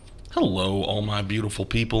Hello, all my beautiful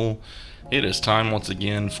people. It is time once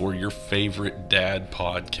again for your favorite dad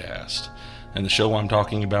podcast. And the show I'm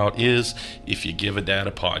talking about is If You Give a Dad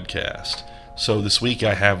a Podcast. So this week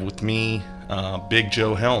I have with me Big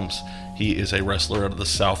Joe Helms. He is a wrestler out of the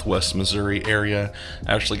Southwest Missouri area.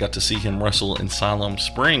 I actually got to see him wrestle in Siloam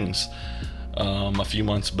Springs a few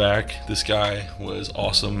months back. This guy was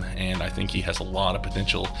awesome, and I think he has a lot of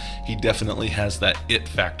potential. He definitely has that it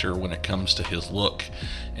factor when it comes to his look,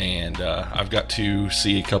 and I've got to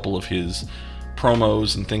see a couple of his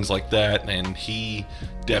promos and things like that, and he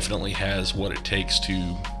definitely has what it takes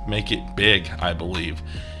to make it big, I believe.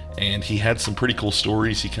 And he had some pretty cool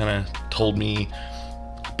stories. He kind of told me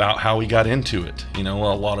about how he got into it. You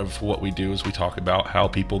know, a lot of what we do is we talk about how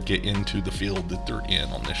people get into the field that they're in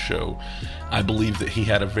on this show. I believe that he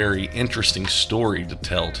had a very interesting story to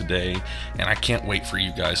tell today, and I can't wait for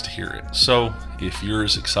you guys to hear it. So, if you're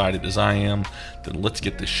as excited as I am, then let's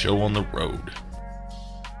get this show on the road.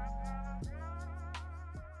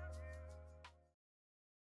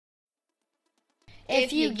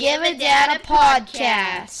 If You Give a Dad a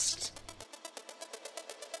Podcast.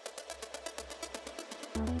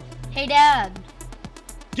 Hey, Dad.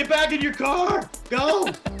 Get back in your car! Go!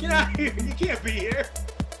 Get out of here! You can't be here!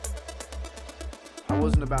 I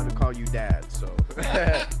wasn't about to call you Dad, so.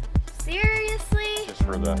 Seriously? Just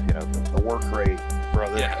for the work rate,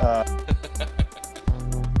 brother. Yeah.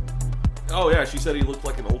 Oh yeah, she said he looked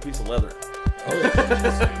like an old piece of leather.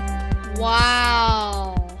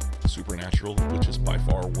 Wow. Supernatural, which is by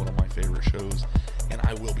far one of my favorite shows, and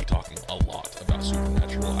I will be talking a lot about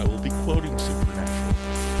Supernatural. I will be quoting Supernatural.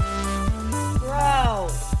 Bro.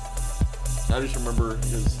 I just remember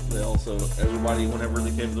because they also, everybody, whenever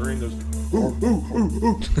they came to the ring, goes, ooh, ooh, ooh,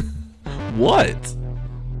 ooh. What?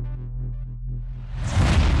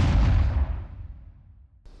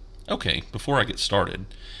 Okay, before I get started,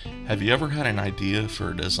 have you ever had an idea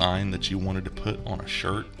for a design that you wanted to put on a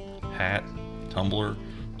shirt, hat, tumbler,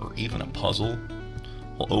 or even a puzzle?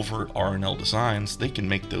 Well, over at R&L Designs, they can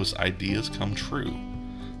make those ideas come true.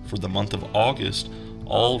 For the month of August,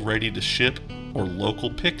 all ready to ship or local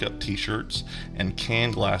pickup t-shirts and can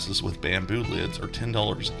glasses with bamboo lids are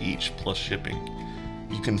 $10 each plus shipping.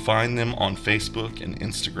 You can find them on Facebook and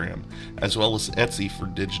Instagram, as well as Etsy for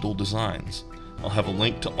digital designs. I'll have a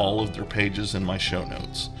link to all of their pages in my show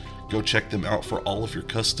notes. Go check them out for all of your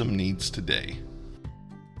custom needs today.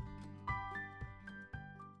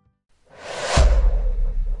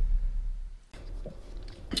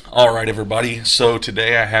 Alright everybody, so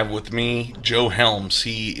today I have with me Joe Helms.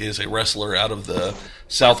 He is a wrestler out of the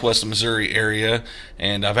Southwest Missouri area,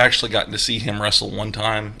 and I've actually gotten to see him wrestle one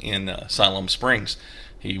time in Siloam Springs.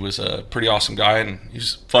 He was a pretty awesome guy, and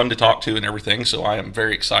he's fun to talk to and everything, so I am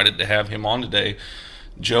very excited to have him on today.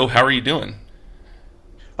 Joe, how are you doing?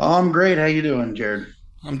 I'm great. How you doing, Jared?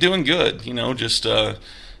 I'm doing good, just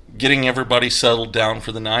getting everybody settled down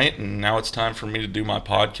for the night, and now it's time for me to do my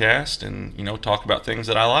podcast and, talk about things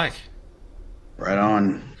that I like. Right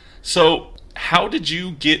on. So, how did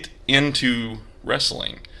you get into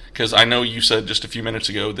wrestling? Because I know you said just a few minutes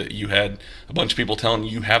ago that you had a bunch of people telling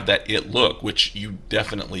you have that it look, which you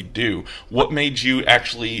definitely do. What made you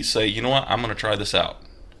actually say, you know what, I'm going to try this out?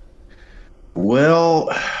 Well,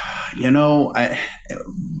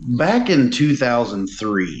 back in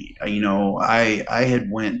 2003, I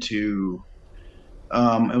had went to,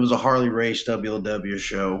 it was a Harley Race WLW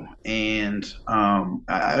show, and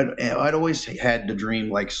I'd always had the dream,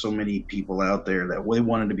 like so many people out there, that they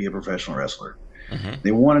wanted to be a professional wrestler. Mm-hmm.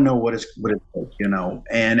 They want to know what it's like,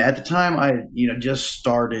 And at the time, I just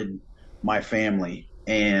started my family,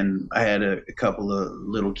 and I had a couple of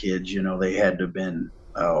little kids. They had to have been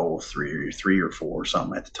three or four or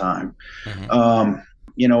something at the time.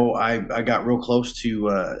 Mm-hmm. I got real close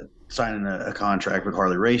to signing a contract with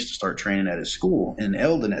Harley Race to start training at his school in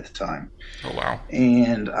Eldon at the time. Oh wow!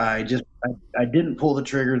 And I didn't pull the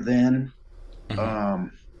trigger then, mm-hmm.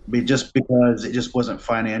 Just because it just wasn't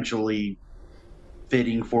financially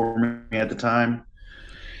fitting for me at the time,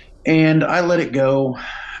 and I let it go.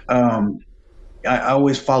 I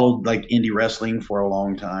always followed like indie wrestling for a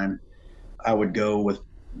long time. I would go with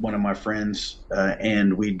one of my friends,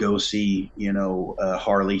 and we'd go see,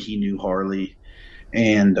 Harley. He knew Harley,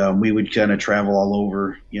 and we would kind of travel all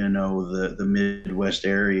over, the Midwest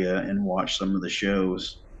area and watch some of the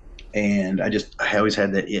shows. And I always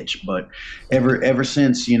had that itch, but ever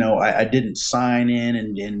since, I didn't sign in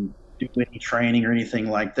and do any training or anything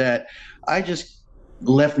like that. I just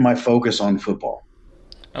left my focus on football.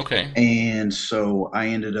 Okay. And so I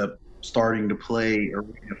ended up starting to play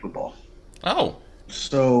arena football. Oh.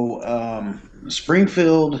 So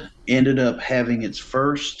Springfield ended up having its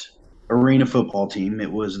first arena football team.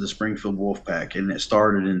 It was the Springfield Wolfpack, and it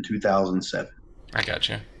started in 2007. I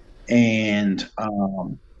gotcha. And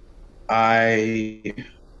I,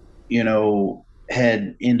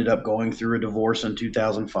 had ended up going through a divorce in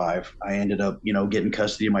 2005. I ended up, getting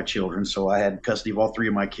custody of my children. So I had custody of all three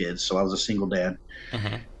of my kids. So I was a single dad.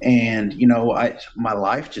 Mm-hmm. And, my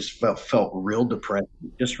life just felt real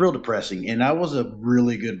depressing. And I was a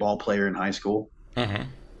really good ball player in high school. Mm-hmm.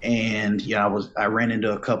 And I ran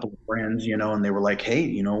into a couple of friends, and they were like,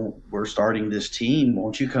 "Hey, we're starting this team.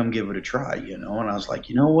 Won't you come give it a try?" And I was like,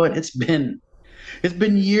 you know what? It's been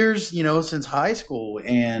years, since high school.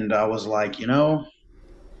 And I was like, yeah,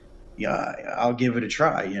 I'll give it a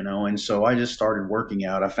try, And so I just started working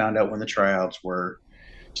out. I found out when the tryouts were,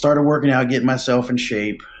 started working out, getting myself in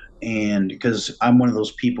shape. And because I'm one of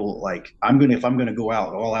those people, like, if I'm going to go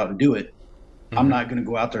out all out and do it, I'm not going to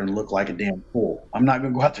go out there and look like a damn fool. I'm not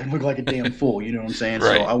going to go out there and look like a damn fool. You know what I'm saying?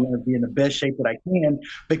 Right. So I want to be in the best shape that I can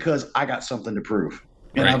because I got something to prove.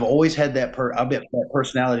 And Right. I've always had that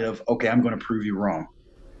personality of, okay, I'm going to prove you wrong.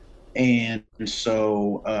 And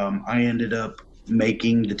so I ended up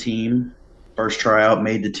making the team. First tryout,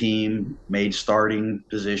 made the team, made starting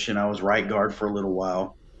position. I was right guard for a little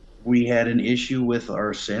while. We had an issue with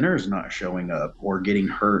our centers not showing up or getting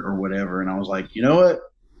hurt or whatever. And I was like, you know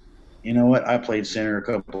what? I played center a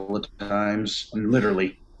couple of times,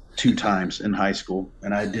 literally 2 times in high school,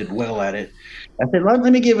 and I did well at it. I said, let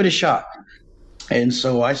me give it a shot. And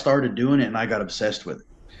so I started doing it, and I got obsessed with it.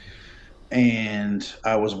 And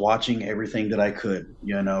I was watching everything that I could,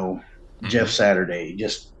 Jeff Saturday,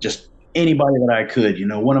 just anybody that I could.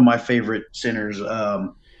 One of my favorite centers,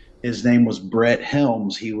 his name was Brett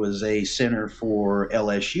Helms. He was a center for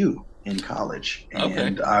LSU in college,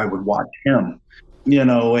 and I would watch him.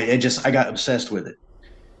 I got obsessed with it,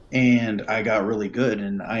 and I got really good,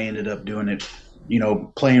 and I ended up doing it,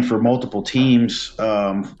 playing for multiple teams,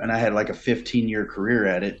 and I had like a 15-year career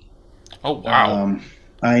at it. Oh, wow.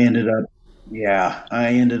 I ended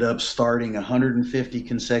up starting 150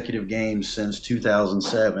 consecutive games since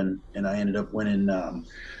 2007, and I ended up winning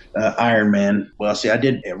Ironman. Well, see, I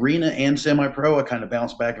did arena and semi-pro. I kind of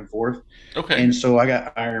bounced back and forth. Okay. And so I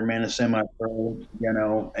got Ironman and semi-pro,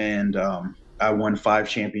 and I won 5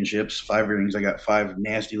 championships, 5 rings. I got 5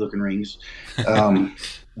 nasty looking rings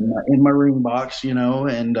in my ring box,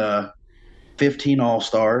 and 15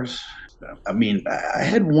 all-stars. I mean, I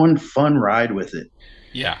had one fun ride with it.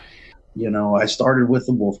 Yeah. I started with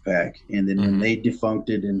the Wolfpack, and then when they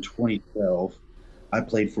defuncted in 2012, I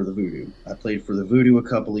played for the Voodoo. I played for the Voodoo a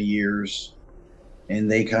couple of years,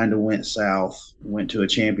 and they kind of went south, went to a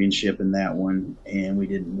championship in that one, and we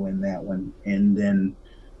didn't win that one. And then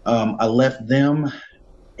I left them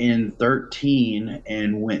in 2013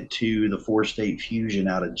 and went to the 4-state fusion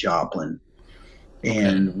out of Joplin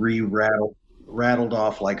and rattled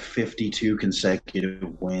off like 52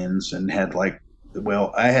 consecutive wins and had I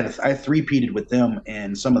three-peated with them,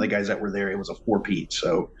 and some of the guys that were there, it was a 4-peat.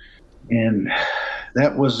 So, and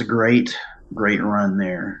that was a great run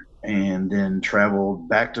there. And then traveled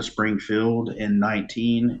back to Springfield in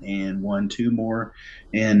 19 and won 2 more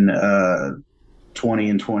in 20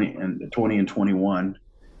 and 21.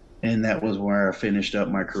 And that was where I finished up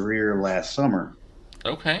my career last summer.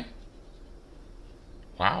 Okay.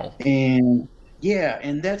 Wow. And yeah,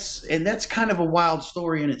 and that's kind of a wild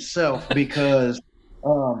story in itself because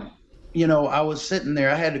I was sitting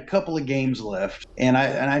there. I had a couple of games left, and I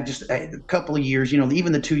had a couple of years,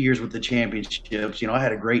 even the 2 years with the championships, I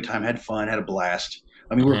had a great time, had fun, had a blast.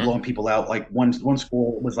 I mean, we were blowing people out. Like one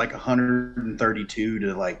score was like 132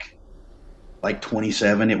 to like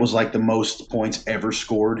 27. It was like the most points ever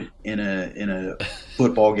scored in a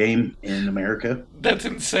football game in America. That's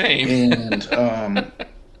insane. And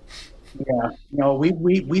yeah,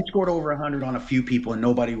 we scored over 100 on a few people, and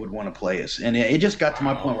nobody would want to play us. And it just got to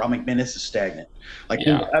my point where I'm like, man, this is stagnant. Like,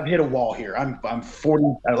 I've hit a wall here. I'm 40.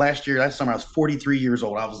 Last summer I was 43 years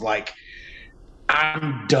old. I was like,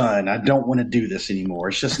 I'm done. I don't want to do this anymore.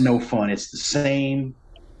 It's just no fun. It's the same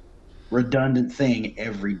redundant thing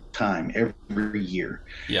every time, every year.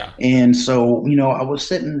 Yeah. And so, I was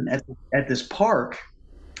sitting at this park,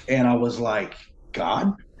 and I was like,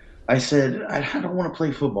 God, I said, I don't want to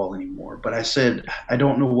play football anymore. But I said, I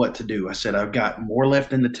don't know what to do. I said, I've got more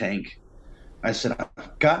left in the tank. I said,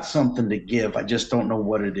 I've got something to give. I just don't know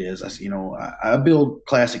what it is. I said, I build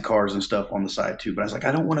classic cars and stuff on the side too. But I was like,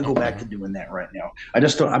 I don't want to go back to doing that right now. I'm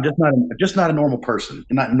just not a normal person.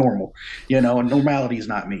 I'm not normal. Normality is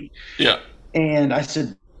not me. Yeah. And I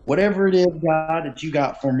said, whatever it is, God, that you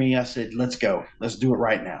got for me, I said, let's go. Let's do it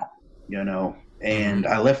right now. And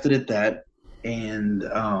I left it at that. And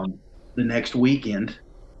the next weekend,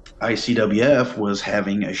 ICWF was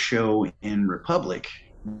having a show in Republic,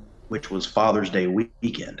 which was Father's Day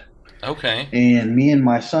weekend. Okay. And me and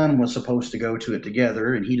my son was supposed to go to it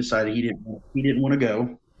together, and he decided he didn't want to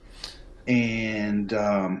go. And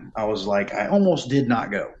I was like, I almost did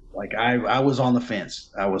not go. Like I was on the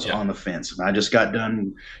fence. I was on the fence, and I just got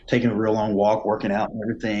done taking a real long walk, working out and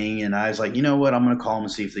everything. And I was like, you know what? I'm going to call them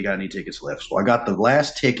and see if they got any tickets left. So I got the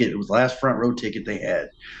last ticket. It was the last front row ticket they had.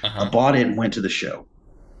 I bought it and went to the show.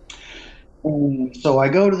 And so I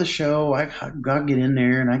go to the show. I get in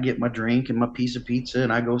there and I get my drink and my piece of pizza,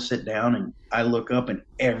 and I go sit down, and I look up and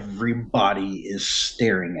everybody is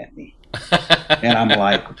staring at me. And I'm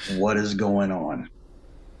like, what is going on?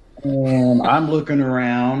 And I'm looking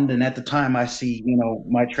around, and at the time I see,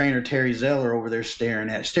 my trainer Terry Zeller over there staring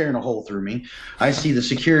a hole through me. I see the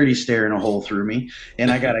security staring a hole through me,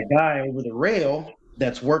 and I got a guy over the rail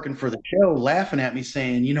that's working for the show laughing at me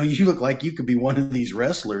saying, you look like you could be one of these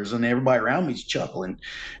wrestlers, and everybody around me's chuckling.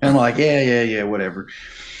 And I'm like, yeah, whatever.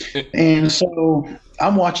 And so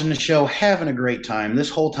I'm watching the show, having a great time.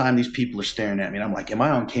 This whole time, these people are staring at me, and I'm like, am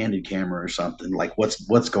I on candid camera or something? Like,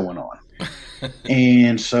 what's going on?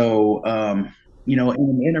 And so,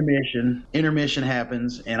 in intermission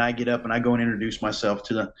happens, and I get up and I go and introduce myself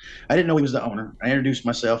I didn't know he was the owner. I introduced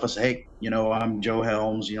myself. I said, hey, I'm Joe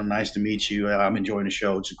Helms. Nice to meet you. I'm enjoying the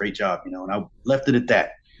show. It's a great job, and I left it at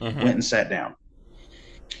that. Went and sat down.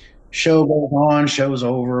 Show goes on, show's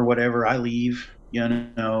over, whatever. I leave,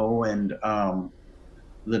 and the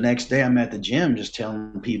next day I'm at the gym just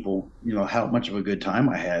telling people, how much of a good time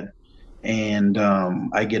I had. And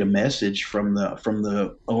I get a message from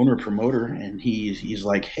the owner promoter, and he's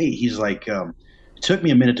like, hey, it took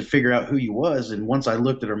me a minute to figure out who you was, and once I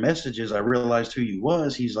looked at our messages, I realized who you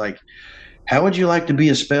was. He's like, how would you like to be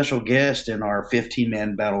a special guest in our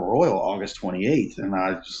 15-man battle royal August 28th? And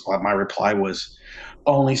my reply was,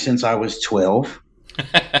 only since I was 12.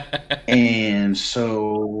 And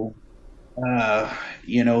so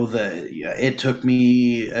it took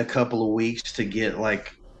me a couple of weeks to get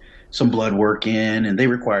like some blood work in, and they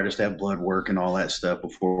required us to have blood work and all that stuff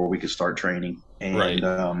before we could start training. And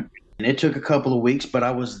and it took a couple of weeks, but I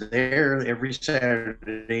was there every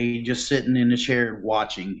Saturday, just sitting in the chair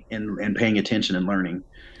watching and paying attention and learning.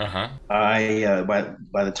 I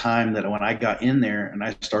by the time that when I got in there and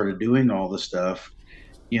I started doing all the stuff,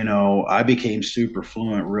 I became super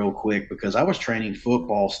fluent real quick, because I was training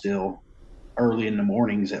football still early in the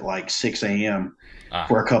mornings at like 6 a.m.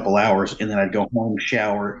 For a couple hours, and then I'd go home,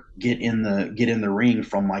 shower, get in the ring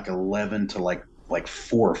from like 11 to like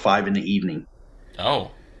 4 or 5 in the evening. Oh.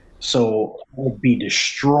 So I would be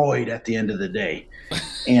destroyed at the end of the day.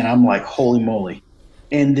 And I'm like, holy moly.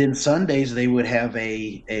 And then Sundays they would have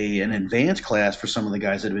an advanced class for some of the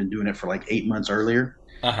guys that have been doing it for like 8 months earlier.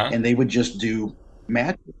 And they would just do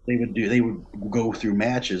matches. They would go through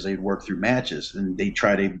matches. They'd work through matches, and they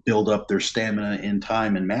try to build up their stamina in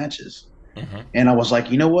time in matches. And I was like,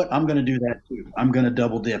 you know what? I'm going to do that too. I'm going to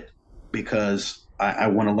double dip, because I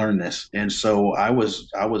want to learn this. And so I was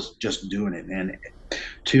just doing it. And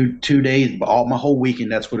two days, my whole weekend,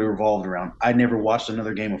 that's what it revolved around. I never watched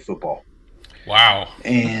another game of football. Wow.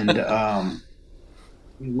 And I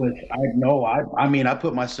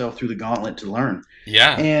put myself through the gauntlet to learn.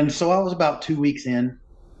 Yeah. And so I was about 2 weeks in.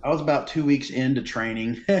 I was about 2 weeks into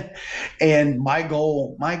training, and my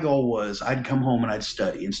goal was I'd come home and I'd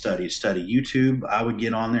study YouTube. I would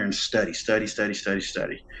get on there and study.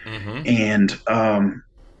 And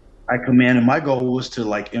I come in, and my goal was to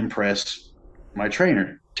like impress my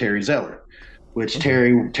trainer, Terry Zeller, which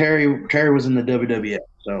Terry was in the WWF.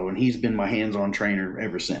 So, and he's been my hands-on trainer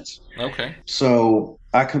ever since. Okay. So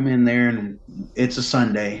I come in there, and it's a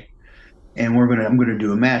Sunday, and I'm gonna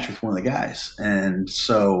do a match with one of the guys. And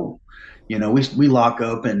so, we lock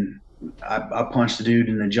up, and I punch the dude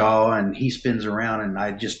in the jaw, and he spins around, and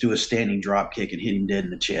I just do a standing drop kick and hit him dead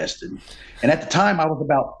in the chest. And at the time I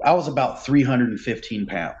was about 315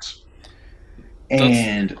 pounds.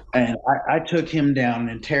 And I took him down,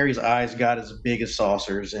 and Terry's eyes got as big as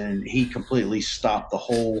saucers, and he completely stopped the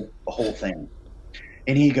whole thing.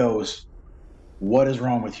 And he goes, what is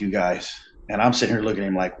wrong with you guys? And I'm sitting here looking at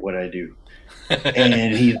him like, what did I do?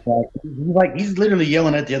 And he's literally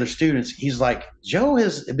yelling at the other students. He's like, Joe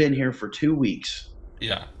has been here for 2 weeks.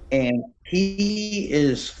 Yeah. And he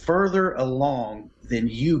is further along than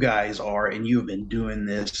you guys are, and you've been doing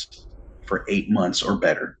this for 8 months or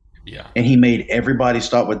better. Yeah. And he made everybody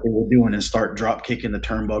stop what they were doing and start drop kicking the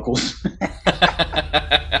turnbuckles.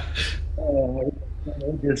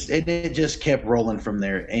 It just kept rolling from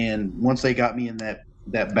there. And once they got me in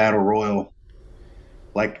that battle royal,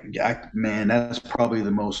 Man, that's probably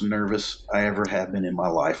the most nervous I ever have been in my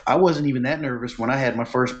life. I wasn't even that nervous when I had my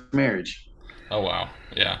first marriage. Oh wow,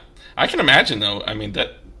 yeah. I can imagine though. I mean,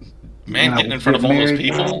 that man When I getting was in front of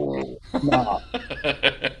getting all those married,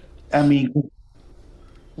 people.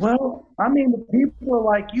 no. I mean, the people are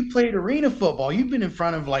like, you played arena football. You've been in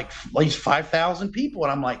front of like at least 5,000 people.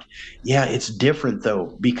 And I'm like, yeah, it's different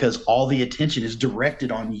though, because all the attention is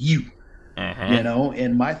directed on you, Hmm.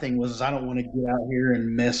 And my thing was, I don't want to get out here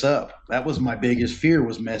and mess up. That was my biggest fear,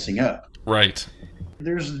 was messing up. Right.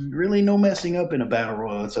 There's really no messing up in a battle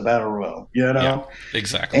royal. It's a battle Yeah. royal.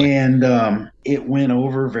 Exactly. And it went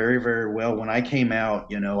over very, very well. When I came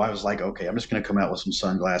out, I was like, okay, I'm just going to come out with some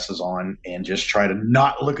sunglasses on and just try to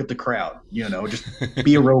not look at the crowd, just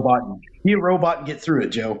be a robot, and get through it,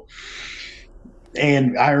 Joe.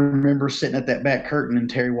 And I remember sitting at that back curtain and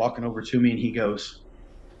Terry walking over to me and he goes,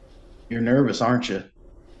 "You're nervous, aren't you?"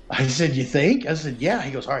 I said, "You think?" I said, "Yeah."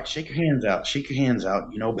 He goes, "All right, shake your hands out. Shake your hands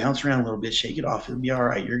out. Bounce around a little bit. Shake it off. It'll be all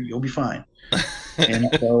right. You'll be fine." And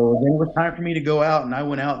so then it was time for me to go out, and I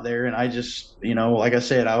went out there, and I just, like I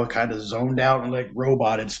said, I was kind of zoned out and like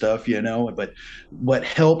robot and stuff. But what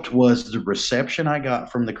helped was the reception I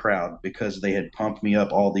got from the crowd, because they had pumped me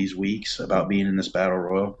up all these weeks about being in this battle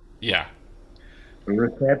royal. Yeah. The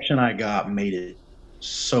reception I got made it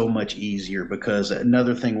so much easier, because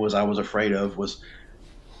another thing was I was afraid of was,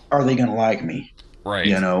 are they going to like me? Right.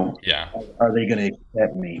 Yeah. Are they going to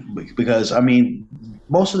accept me? Because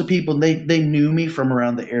most of the people, they knew me from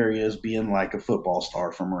around the area as being like a football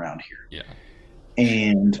star from around here. Yeah.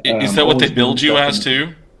 And Is that what they build you as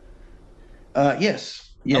too? Yes,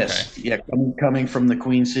 Okay. yeah. Coming from the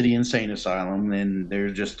Queen City Insane Asylum, and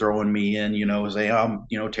they're just throwing me in.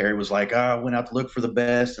 Terry was like, I went out to look for the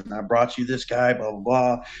best, and I brought you this guy, blah blah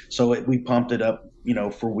blah. So we pumped it up,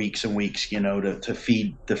 for weeks and weeks, to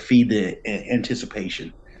feed the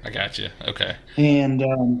anticipation. I got you. Okay.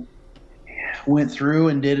 And went through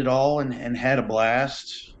and did it all, and had a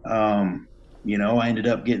blast. I ended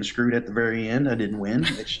up getting screwed at the very end. I didn't win,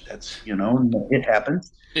 which it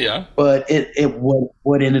happens. Yeah. But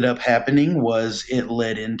what ended up happening was it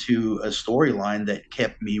led into a storyline that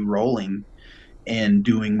kept me rolling and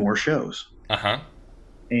doing more shows. Uh-huh.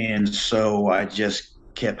 And so I just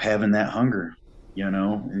kept having that hunger,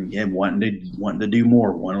 and wanting to do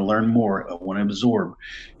more, want to learn more, want to absorb,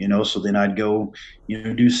 So then I'd go,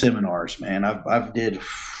 do seminars. Man, I've did,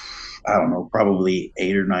 I don't know, probably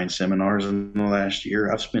 8 or 9 seminars in the last year.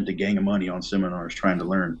 I've spent a gang of money on seminars trying to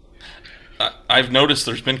learn. I've noticed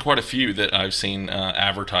there's been quite a few that I've seen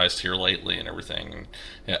advertised here lately and everything.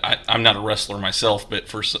 I'm not a wrestler myself,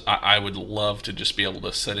 but I would love to just be able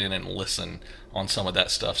to sit in and listen on some of that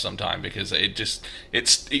stuff sometime, because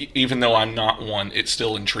even though I'm not one, it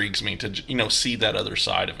still intrigues me to see that other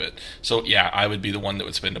side of it. So yeah, I would be the one that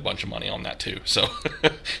would spend a bunch of money on that too. So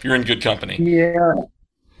you're in good company. Yeah.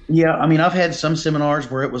 Yeah, I've had some seminars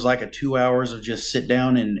where it was like a 2 hours of just sit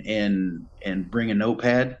down and bring a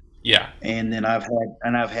notepad. Yeah. And then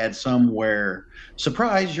I've had some where,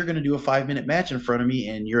 surprise, you're going to do a 5-minute match in front of me,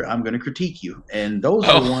 and I'm going to critique you. And those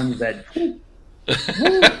are the ones that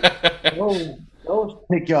those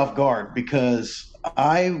pick you off guard, because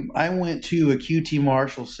I went to a QT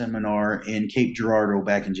Marshall seminar in Cape Girardeau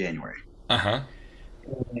back in January. Uh-huh.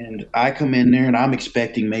 And I come in there and I'm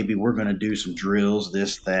expecting maybe we're going to do some drills,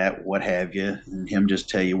 this, that, what have you, and him just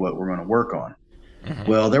tell you what we're going to work on.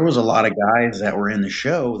 Mm-hmm. Well, there was a lot of guys that were in the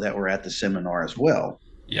show that were at the seminar as well.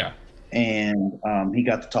 Yeah. And he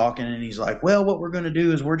got to talking, and he's like, well, what we're going to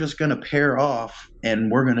do is we're just going to pair off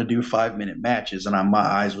and we're going to do 5-minute matches. And my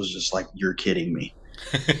eyes was just like, you're kidding me.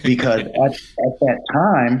 Because at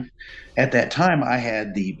that time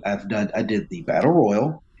I did the Battle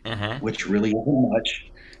Royal, which really isn't much.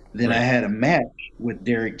 Then right. I had a match with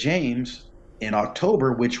Derek James in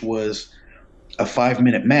October, which was a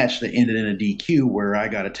 5-minute match that ended in a DQ where I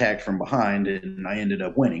got attacked from behind and I ended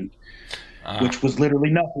up winning, which was literally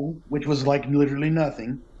nothing,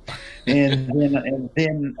 And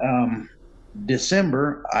then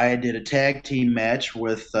December, I did a tag team match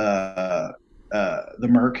with the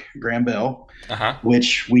Merc Graham Bell,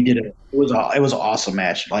 which we did. It was an awesome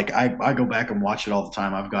match. Like I go back and watch it all the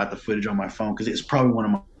time. I've got the footage on my phone because it's probably one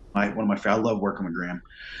of my I love working with Graham.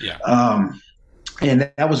 Yeah.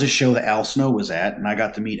 And that was a show that Al Snow was at, and I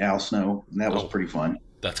got to meet Al Snow, and that was pretty fun.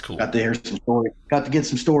 That's cool. Got to hear some stories. Got to get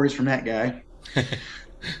some stories from that guy.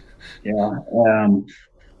 Yeah.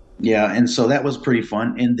 Yeah, and so that was pretty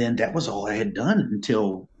fun. And then that was all I had done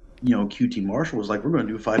until, QT Marshall was like, we're going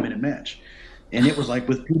to do a 5-minute match. And it was like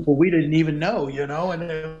with people we didn't even know, and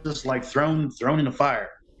it was just like thrown in the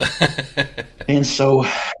fire. And so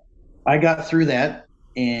I got through that.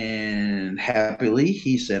 and happily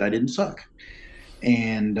he said I didn't suck.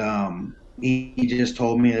 And he just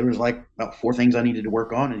told me there was like about 4 things I needed to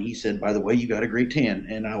work on, and he said, by the way, you got a great 10.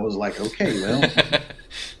 And I was like, okay, well,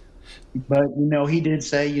 but he did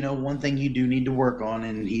say, one thing you do need to work on,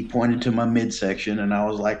 and he pointed to my midsection, and I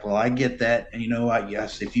was like, well, I get that. And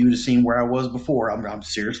yes, if you would have seen where I was before, I'm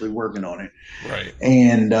seriously working on it. Right.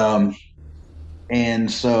 And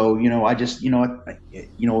so, I just,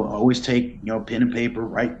 always take, pen and paper,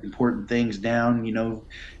 write important things down.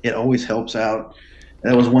 It always helps out.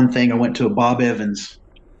 That was one thing. I went to a Bob Evans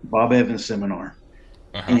seminar,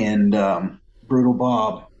 and Brutal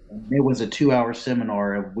Bob. It was a 2-hour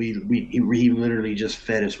seminar. He literally just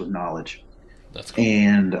fed us with knowledge. That's cool.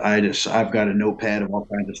 And I've got a notepad of all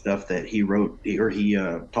kinds of stuff that he wrote or he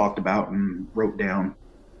talked about and wrote down.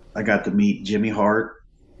 I got to meet Jimmy Hart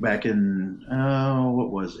back in what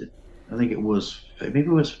was it? I think it was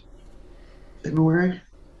February.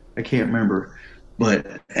 I can't remember,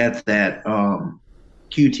 but at that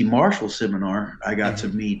QT Marshall seminar, I got to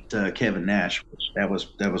meet Kevin Nash, which that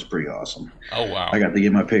was pretty awesome. Oh wow! I got to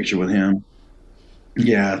get my picture with him.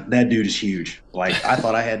 Yeah, that dude is huge. Like I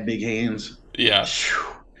thought I had big hands. Yeah,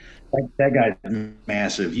 that guy's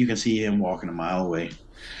massive. You can see him walking a mile away.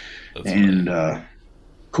 That's and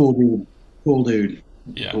cool dude.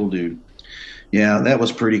 Yeah, cool dude. Yeah, that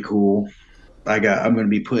was pretty cool. I'm going to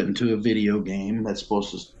be put into a video game that's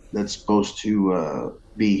supposed to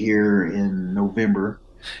be here in November.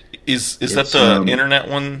 Is that the internet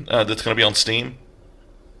one that's going to be on Steam?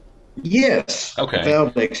 Yes. Okay.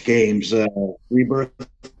 Valvex Games, Rebirth of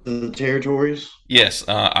the Territories. Yes,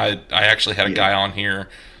 I actually had a guy on here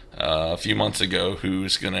a few months ago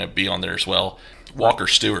who's going to be on there as well. Walker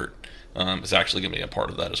Stewart is actually going to be a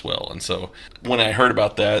part of that as well. And so when I heard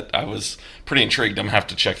about that, I was pretty intrigued. I'm going to have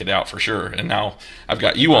to check it out for sure. And now I've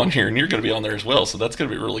got you on here, and you're going to be on there as well. So that's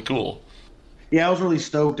going to be really cool. Yeah, I was really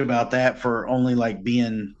stoked about that for only like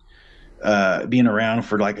being around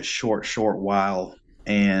for like a short while,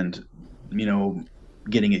 and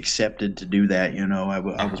getting accepted to do that. I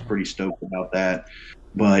was pretty stoked about that.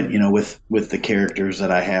 But with the characters that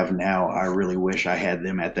I have now, I really wish I had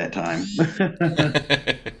them at that time.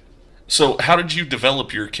 So how did you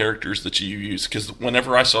develop your characters that you use? Because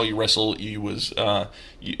whenever I saw you wrestle, it was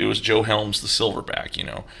Joe Helms, the Silverback, and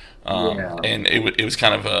it was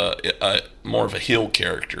kind of a more of a heel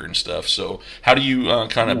character and stuff. So how do you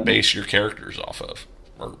kind of base your characters off of,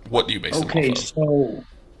 or what do you base them off of? Okay,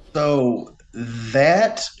 so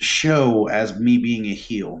that show, as me being a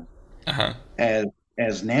heel,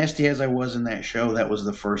 as nasty as I was in that show, that was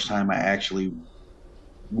the first time I actually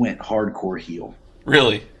went hardcore heel.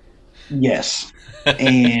 Really? Yes.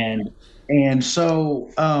 and so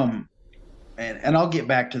and I'll get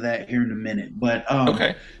back to that here in a minute, but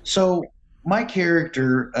okay. So my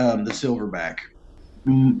character, the Silverback,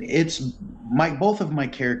 both of my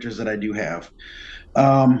characters that I do have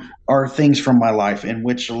are things from my life, in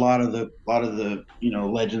which a lot of the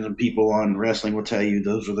legends and people on wrestling will tell you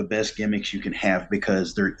those are the best gimmicks you can have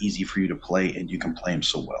because they're easy for you to play and you can play them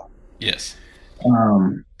so well. Yes.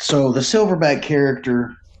 So the Silverback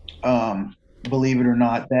character, believe it or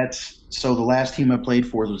not, so the last team I played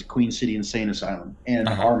for was Queen City Insane Asylum, and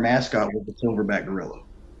our mascot was the Silverback Gorilla.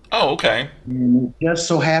 Oh, okay. And it just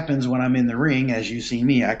so happens when I'm in the ring, as you see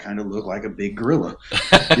me, I kind of look like a big gorilla,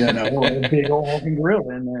 a big old hulking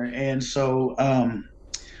gorilla in there. And so,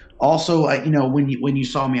 also, when you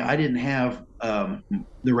saw me, I didn't have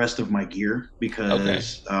the rest of my gear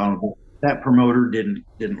because that promoter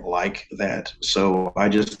didn't like that. So I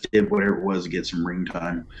just did whatever it was to get some ring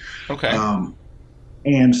time. Okay.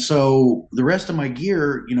 And so the rest of my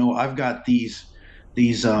gear, I've got these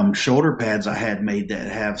shoulder pads I had made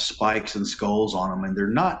that have spikes and skulls on them, and they're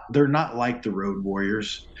not like the Road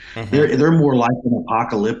Warriors. Mm-hmm. They're more like an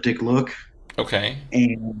apocalyptic look. Okay.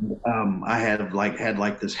 And I had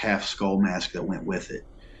this half skull mask that went with it,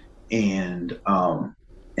 and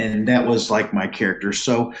that was like my character.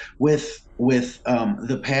 So with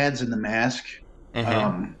the pads and the mask,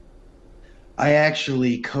 I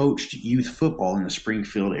actually coached youth football in the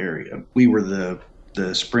Springfield area. We were the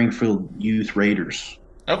Springfield Youth Raiders.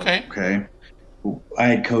 Okay. Okay. I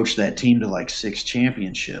had coached that team to like 6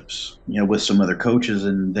 championships, with some other coaches,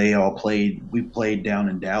 and we played down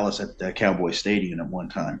in Dallas at the Cowboy Stadium at one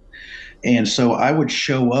time. And so I would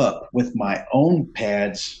show up with my own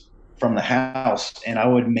pads from the house, and I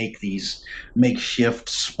would make these makeshift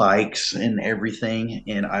spikes and everything,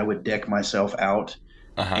 and I would deck myself out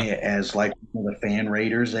as like one of the fan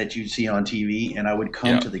raiders that you'd see on TV, and I would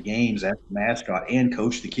come to the games as the mascot and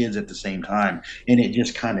coach the kids at the same time, and it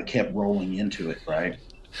just kind of kept rolling into it, right?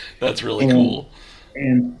 That's really cool.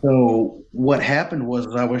 And so what happened was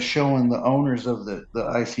I was showing the owners of the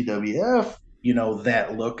ICWF,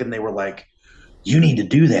 that look, and they were like, "You need to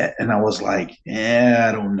do that." And I was like,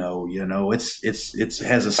 I don't know. It's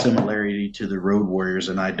has a similarity to the Road Warriors,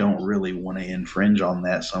 and I don't really want to infringe on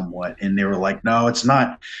that somewhat. And they were like, "No, it's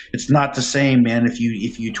not. It's not the same, man. If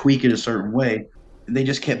you tweak it a certain way." They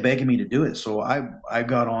just kept begging me to do it. So I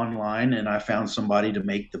got online and I found somebody to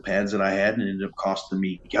make the pads that I had, and it ended up costing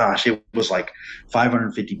me, gosh, it was like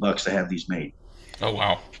 $550 to have these made. Oh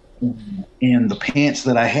wow. And the pants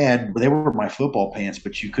that I had, they were my football pants,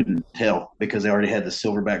 but you couldn't tell because they already had the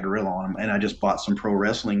silverback gorilla on them. And I just bought some pro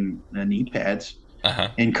wrestling knee pads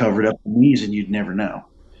and covered up the knees, and you'd never know.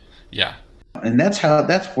 Yeah. And that's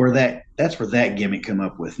where that gimmick come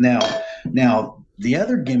up with. Now the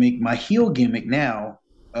other gimmick, my heel gimmick now,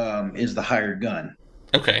 is the hired gun.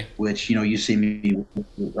 Okay. Which you see me,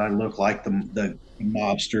 I look like the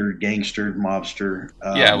mobster, gangster mobster.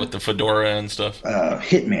 Yeah, with the fedora and stuff.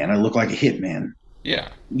 Hitman. I look like a hitman. Yeah.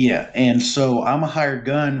 Yeah, and so I'm a hired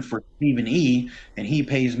gun for Stephen E, and he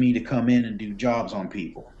pays me to come in and do jobs on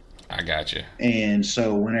people. I got you. And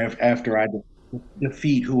so whenever after I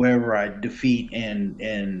defeat whoever I defeat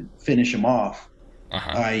and finish them off,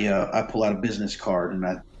 I pull out a business card and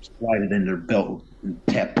I slide it in their belt and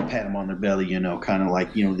pat them on their belly, kind of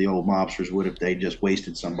like the old mobsters would if they just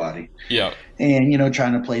wasted somebody. Yeah. And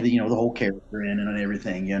trying to play the the whole character in and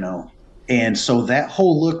everything, And so that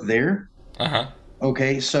whole look there.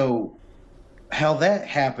 Okay, so how that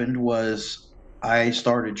happened was I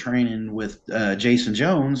started training with Jason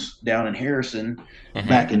Jones down in Harrison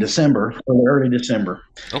back in December, or early December.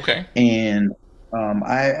 Okay. And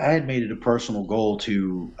I had made it a personal goal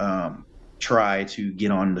to try to get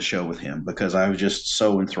on the show with him because I was just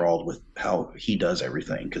so enthralled with how he does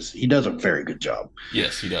everything, because he does a very good job.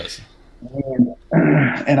 Yes, he does.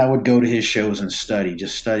 And I would go to his shows and study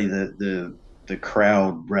the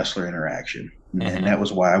crowd wrestler interaction. And that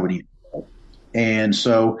was why I would eat. And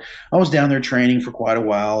so I was down there training for quite a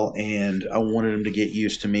while, and I wanted him to get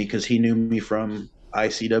used to me because he knew me from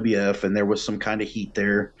ICWF, and there was some kind of heat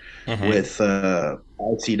there with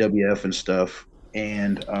ICWF and stuff.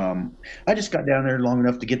 And I just got down there long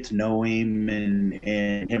enough to get to know him, and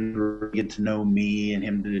him to get to know me, and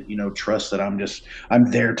him to trust that I'm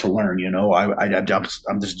there to learn.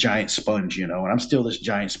 I'm this giant sponge, and I'm still this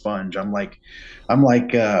giant sponge. I'm like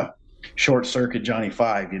short circuit Johnny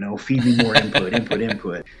Five, feed me more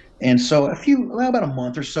input. And so about a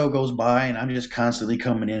month or so goes by, and I'm just constantly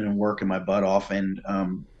coming in and working my butt off. And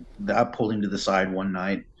I pulled him to the side one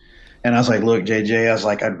night, and I was like, "Look, JJ," I was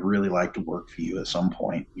like, "I'd really like to work for you at some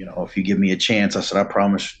point. If you give me a chance," I said, "I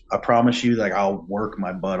promise you, like, I'll work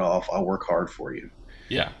my butt off. I'll work hard for you."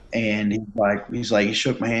 Yeah. And he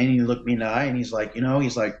shook my hand and he looked me in the eye and he's like,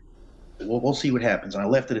 we'll see what happens. And I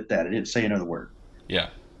left it at that. I didn't say another word. Yeah.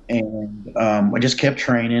 And I just kept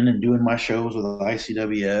training and doing my shows with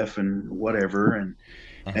ICWF and whatever. And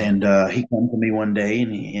he came to me one day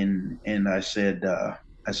and I said,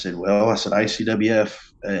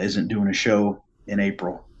 ICWF isn't doing a show in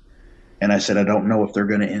April. And I said, I don't know if they're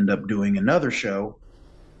going to end up doing another show.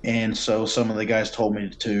 And so some of the guys told me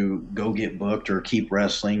to go get booked or keep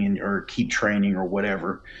wrestling or keep training or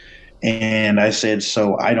whatever. And I said,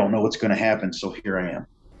 so I don't know what's going to happen. So here I am.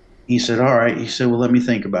 He said, all right. He said, well, let me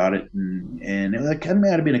think about it. And it might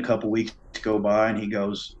have been a couple weeks to go by. And he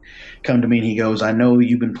goes, come to me and he goes, I know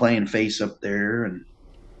you've been playing face up there and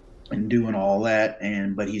doing all that.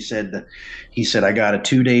 But he said, I got a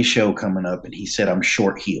 2-day show coming up. And he said, I'm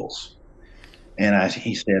short heels. And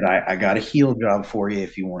he said, I got a heel job for you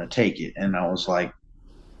if you want to take it. And I was like,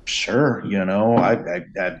 sure, I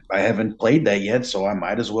haven't played that yet, so I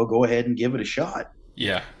might as well go ahead and give it a shot.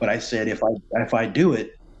 Yeah. But I said, if I do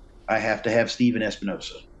it, I have to have Steven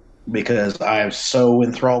Espinosa, because I'm so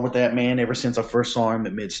enthralled with that man ever since I first saw him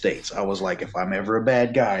at Mid-States. I was like, if I'm ever a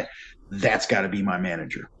bad guy, that's got to be my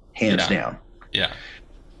manager, hands down. Yeah.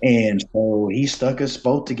 And so he stuck us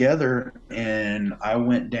both together, and I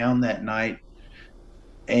went down that night.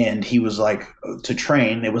 And he was like, to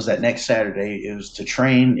train. It was that next Saturday. It was to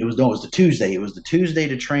train. It was the Tuesday. It was the Tuesday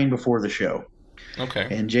to train before the show. Okay.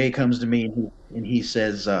 And Jay comes to me and he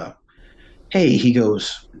says, hey, he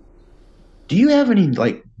goes, do you have any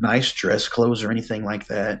like nice dress clothes or anything like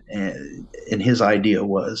that? And his idea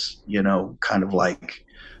was, kind of like,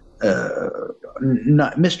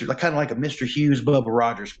 not Mr. like kind of like a Mr. Hughes, Bubba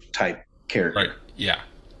Rogers type character. Right. Yeah.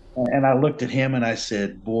 And I looked at him and I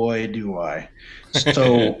said, boy, do I.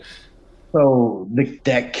 So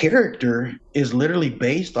that character is literally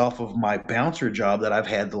based off of my bouncer job that I've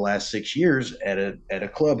had the last 6 years at a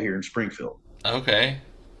club here in Springfield. Okay.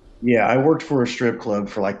 Yeah, I worked for a strip club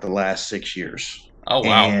for like the last 6 years, Oh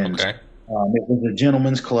wow. and Okay. it was a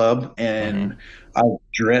gentleman's club, Mhm. and I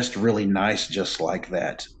dressed really nice, just like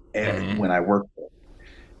that, Mhm. when I worked there.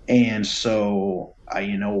 And so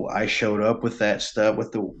I showed up with that stuff,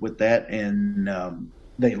 with that, and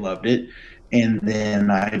they loved it. And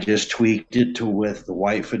then I just tweaked it to with the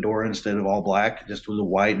white fedora instead of all black, just with the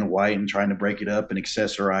white and the white, and trying to break it up and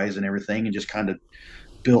accessorize and everything, and just kind of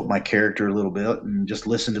built my character a little bit and just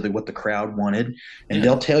listen to what the crowd wanted. And Yeah.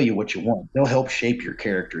 they'll tell you what you want. They'll help shape your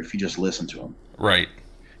character if you just listen to them. Right.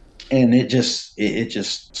 And it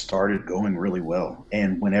just started going really well.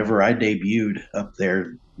 And whenever I debuted up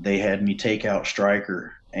there, they had me take out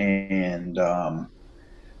Stryker, and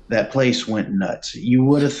that place went nuts. You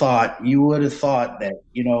would have thought that,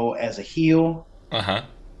 as a heel, Uh-huh.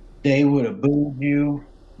 they would have booed you,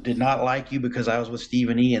 did not like you because I was with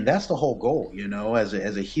Stephen E. And that's the whole goal, as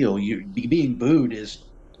a heel, you being booed is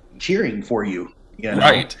cheering for you,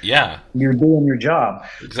 Right. Yeah. you're doing your job.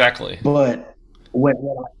 Exactly. But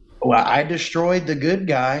I destroyed the good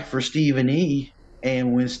guy for Stephen E.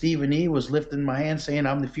 And when Stephen E. was lifting my hand saying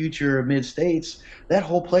I'm the future of Mid States, that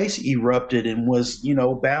whole place erupted and was,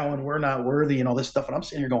 bowing, we're not worthy and all this stuff. And I'm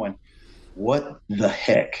sitting here going, what the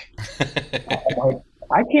heck? Like,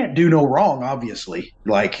 I can't do no wrong, obviously.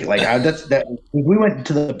 That's that. We went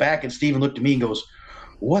to the back, and Stephen looked at me and goes,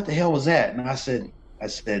 "What the hell was that?" And I said,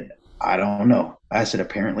 I don't know. I said,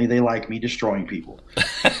 apparently they like me destroying people,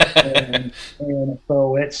 and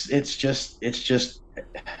so it's just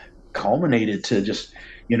culminated to just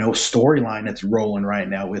storyline that's rolling right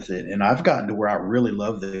now with it, and I've gotten to where I really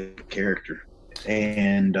love the character,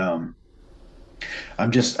 and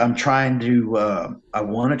I'm trying to I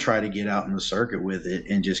want to try to get out in the circuit with it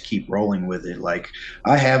and just keep rolling with it. Like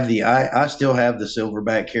I still have the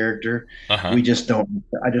silverback character. Uh-huh. I just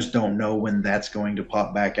don't know when that's going to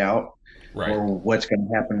pop back out Right. or what's going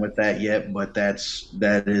to happen with that yet, but that's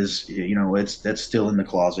still in the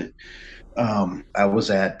closet. I was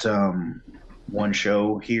at one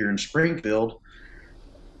show here in Springfield.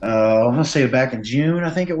 I want to say back in June, I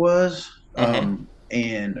think it was. Mhm.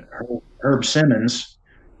 And Herb Simmons,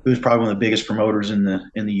 who's probably one of the biggest promoters in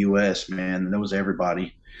the U.S., man, knows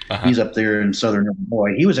everybody. Uh-huh. He's up there in Southern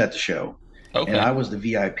Illinois. He was at the show, and Okay. I was the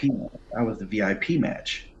VIP. I was the VIP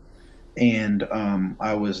match, and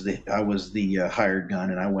I was the hired gun,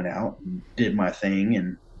 and I went out and did my thing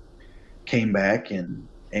and came back, and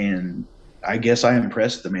I guess I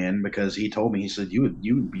impressed the man because he told me, he said,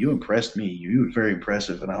 you impressed me. You were very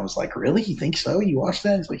impressive. And I was like, really? You think so? You watched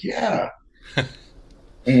that? He's like, yeah.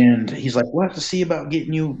 And he's like, we'll have to see about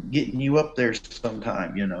getting you up there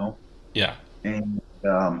sometime. Yeah. And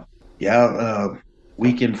yeah,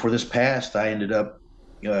 weekend for this past, I ended up,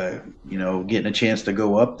 getting a chance to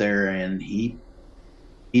go up there, and he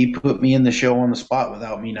put me in the show on the spot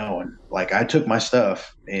without me knowing. Like, I took my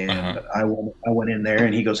stuff, Uh-huh. and I went in there,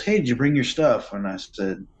 and he goes, "Hey, did you bring your stuff?" And I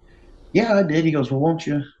said, "Yeah, I did." He goes, "Well, won't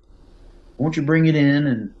you bring it in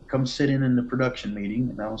and come sit in the production meeting?"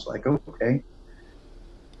 And I was like, "Okay."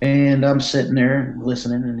 And I'm sitting there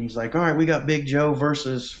listening, and he's like, "All right, we got Big Joe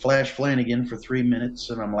versus Flash Flanagan for 3 minutes."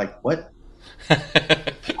 And I'm like, "What?"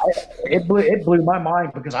 It blew my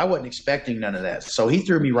mind because I wasn't expecting none of that. So he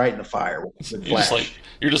threw me right in the fire with Flash.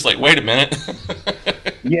 You're just like, wait a minute.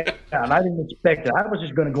 Yeah, and I didn't expect it. I was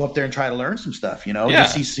just going to go up there and try to learn some stuff, Yeah.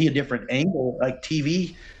 just see a different angle, like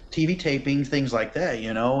TV taping, things like that,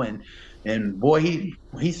 and boy,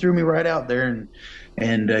 he threw me right out there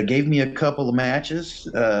and gave me a couple of matches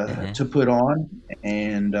Mhm. to put on,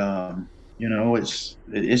 and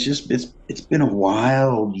it's been a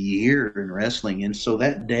wild year in wrestling, and so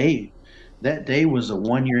that day was a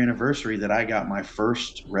 1 year anniversary that I got my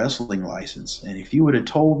first wrestling license, and if you would have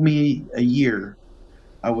told me a year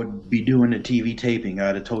I would be doing a TV taping,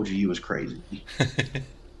 I'd have told you was crazy.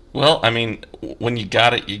 Well, I mean, when you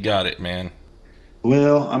got it, man.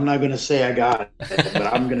 Well, I'm not going to say I got it,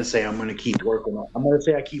 but I'm going to say I'm going to keep working on. I'm going to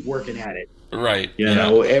say I keep working at it. Right. You Yeah.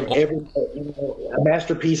 know, Well, a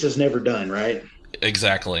masterpiece is never done, right?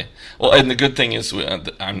 exactly. Well, and the good thing is,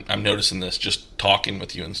 I'm noticing this just talking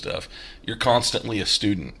with you and stuff. You're constantly a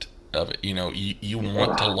student of it. You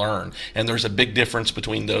want to learn, and there's a big difference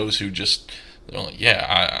between those who just,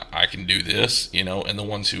 yeah, I can do this, and the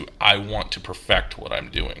ones who I want to perfect what I'm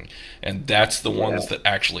doing, and that's the Yeah. ones that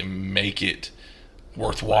actually make it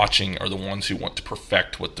worth watching are the ones who want to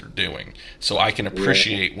perfect what they're doing. So I can Yeah.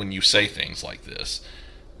 appreciate when you say things like this.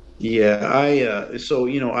 Yeah, so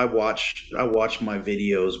I watched my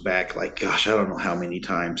videos back like gosh, I don't know how many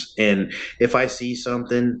times. And if I see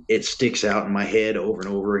something, it sticks out in my head over and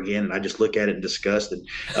over again, and I just look at it in disgust. And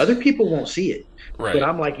other people won't see it, but Right.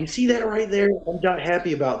 I'm like, you see that right there? I'm not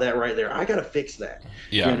happy about that right there. I gotta fix that,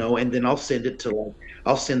 Yeah. And then I'll send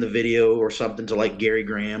the video or something to like Gary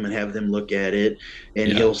Graham and have them look at it, and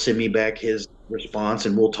Yeah. he'll send me back his response,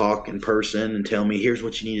 and we'll talk in person and tell me, here's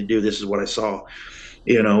what you need to do. This is what I saw,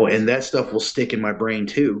 and that stuff will stick in my brain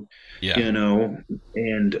too, Yeah. you know,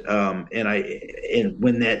 and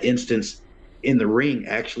when that instance in the ring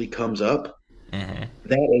actually comes up, Hmm.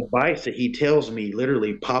 that advice that he tells me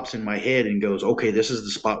literally pops in my head and goes, okay, this is the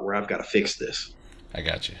spot where I've got to fix this. I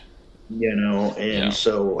got you. And Yeah.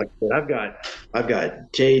 so like I said, I've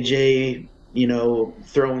got JJ,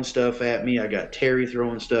 throwing stuff at me. I got Terry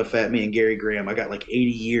throwing stuff at me, and Gary Graham. I got like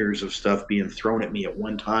 80 years of stuff being thrown at me at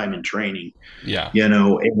one time in training. Yeah.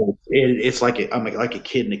 And it's like I'm like a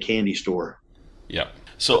kid in a candy store. Yeah.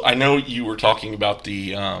 So I know you were talking about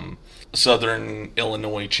the Southern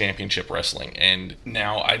Illinois Championship Wrestling, and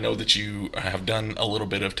now I know that you have done a little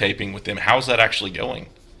bit of taping with them. How's that actually going?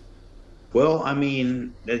 Well, I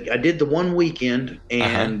mean, I did the one weekend, Uh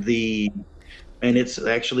huh. and it's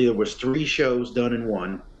actually there was three shows done in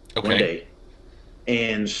one Okay. day.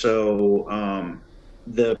 And so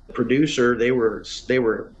the producer, they were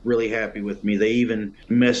really happy with me. They even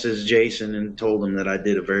messaged Jason and told him that I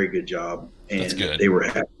did a very good job, That's and good. they were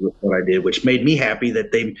happy with what I did, which made me happy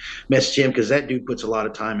that they messaged him, because that dude puts a lot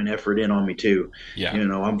of time and effort in on me too. Yeah.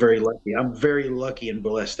 I'm very lucky. I'm very lucky and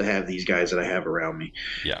blessed to have these guys that I have around me.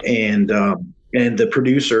 Yeah. And the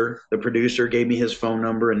producer gave me his phone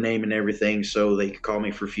number and name and everything, so they could call me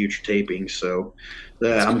for future tapings. So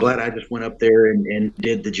That's I'm good. glad I just went up there and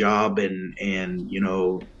did the job, and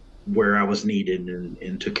where I was needed,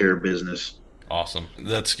 and took care of business. Awesome.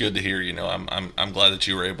 That's good to hear. I'm glad that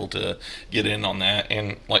you were able to get in on that.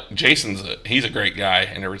 And like he's a great guy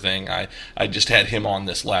and everything. I just had him on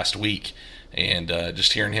this last week, and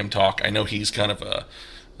just hearing him talk, I know he's kind of uh,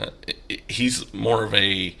 he's more of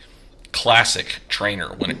a classic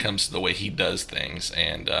trainer when it comes to the way he does things,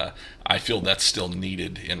 and I feel that's still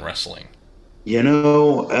needed in wrestling.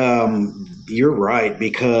 You're right,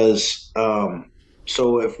 because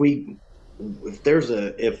so if there's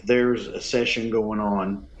a session going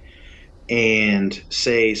on, and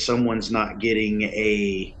say someone's not getting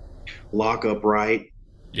a lockup right,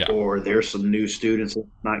 Yeah. or there's some new students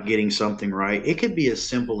not getting something right, it could be as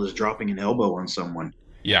simple as dropping an elbow on someone.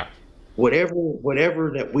 Yeah.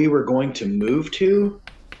 Whatever that we were going to move to,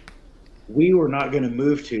 we were not going to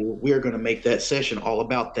move to. We are going to make that session all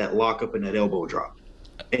about that lockup and that elbow drop,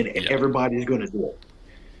 and Yeah. everybody's going to do it.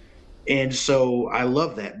 And so I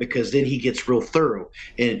love that, because then he gets real thorough,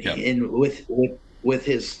 and Yeah. with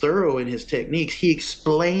his thorough and his techniques, he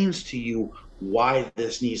explains to you why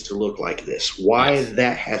this needs to look like this, why Yes.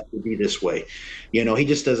 that has to be this way. He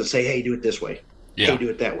just doesn't say, "Hey, do it this way. Hey, Yeah. do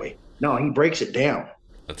it that way." No, he breaks it down.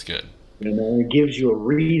 That's good. It gives you a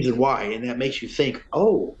reason why, and that makes you think,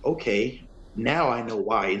 "Oh, okay, now I know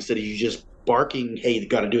why." Instead of you just barking, "Hey, you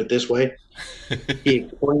got to do it this way." He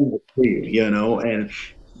explains it to you, and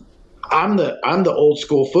I'm the old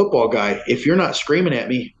school football guy. If you're not screaming at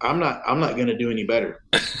me, I'm not going to do any better.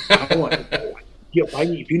 I want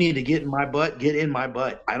if you need to get in my butt, get in my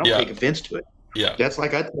butt. I don't Yeah. take offense to it. Yeah. That's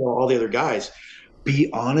like I tell all the other guys. Be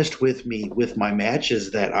honest with me with my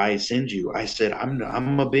matches that I send you. I said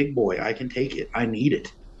I'm a big boy. I can take it. I need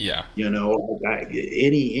it. Yeah.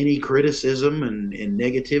 Any criticism and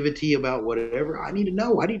negativity about whatever, I need to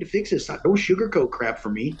know. I need to fix this. Don't sugarcoat crap for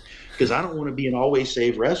me, because I don't want to be an always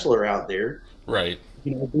save wrestler out there. Right.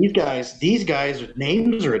 These guys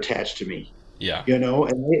names are attached to me, Yeah.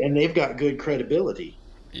 and they've got good credibility.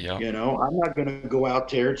 Yeah. I'm not going to go out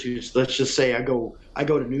there to, let's just say I go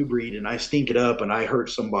to New Breed and I stink it up and I hurt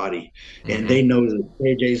somebody, and Hmm. they know that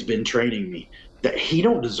AJ's been training me. That he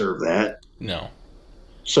don't deserve that. No.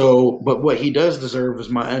 So, but what he does deserve is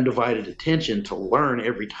my undivided attention to learn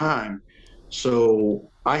every time. So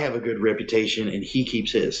I have a good reputation, and he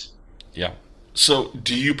keeps his. Yeah. So,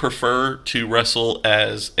 do you prefer to wrestle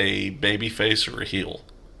as a babyface or a heel?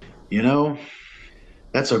 You know,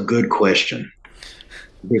 that's a good question,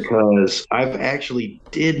 because I've actually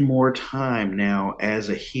did more time now as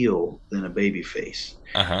a heel than a baby face.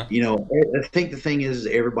 Uh huh. I think the thing is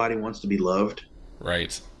everybody wants to be loved,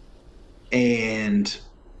 Right. and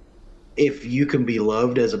if you can be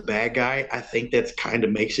loved as a bad guy, I think that's kind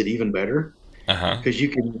of makes it even better, Uh huh. because you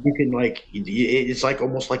can like it's like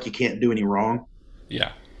almost like you can't do any wrong.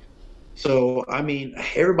 Yeah. So I mean,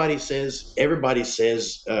 everybody says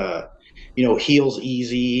heel's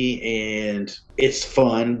easy and it's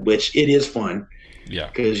fun, which it is fun Yeah.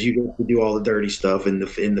 because you get to do all the dirty stuff and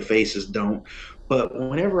the faces don't. But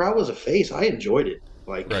whenever I was a face, I enjoyed it.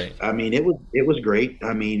 Like, Right. I mean, it was great.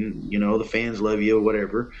 I mean, the fans love you or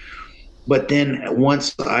whatever. But then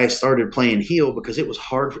once I started playing heel, because it was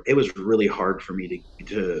really hard for me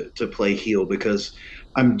to play heel because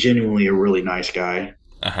I'm genuinely a really nice guy.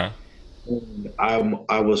 Uh-huh. And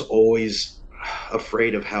I was always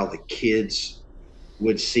afraid of how the kids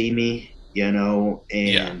would see me,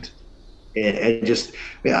 and it just,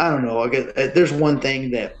 I don't know. I guess there's one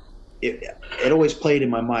thing that it always played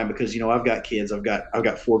in my mind because I've got kids. I've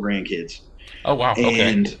got 4 grandkids, Oh, wow.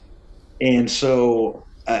 Okay. and so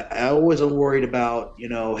I always am worried about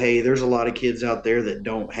hey, there's a lot of kids out there that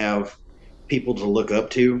don't have people to look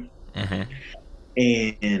up to, Mm-hmm.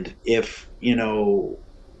 and if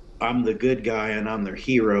I'm the good guy and I'm their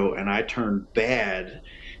hero and I turn bad,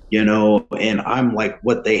 and I'm like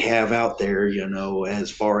what they have out there,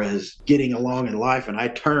 as far as getting along in life, and I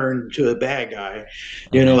turn to a bad guy,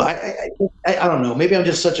 Mm-hmm. I don't know. Maybe I'm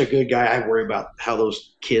just such a good guy. I worry about how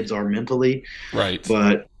those kids are mentally, Right.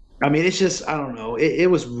 but I mean, it's just, I don't know. It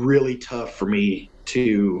was really tough for me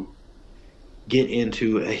to get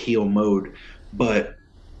into a heel mode, but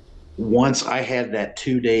once I had that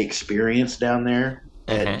 2-day experience down there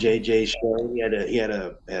at Mm-hmm. JJ's show, he had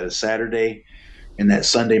a Saturday and that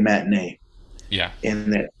Sunday matinee. Yeah.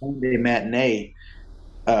 And that Sunday matinee,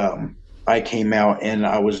 I came out and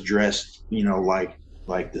I was dressed, like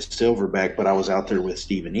the Silverback, but I was out there with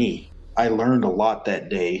Stephen E. I learned a lot that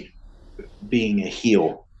day being a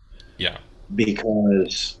heel. Yeah.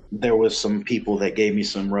 Because there was some people that gave me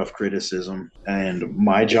some rough criticism, and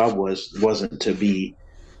my job wasn't to be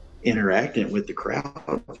interacting with the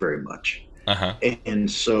crowd very much. Uh-huh. And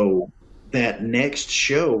so that next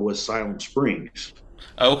show was Silent Springs.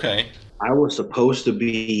 Okay. I was supposed to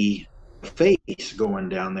be a face going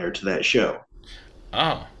down there to that show.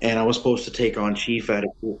 Oh. And I was supposed to take on Chief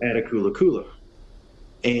Atakula Kula.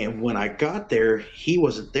 And when I got there, he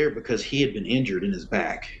wasn't there because he had been injured in his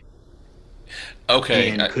back. Okay.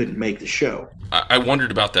 And couldn't make the show. I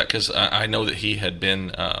wondered about that because I know that he had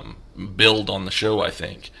been billed on the show, I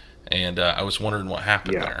think, and I was wondering what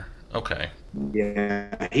happened there. Okay.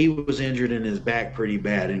 Yeah, he was injured in his back pretty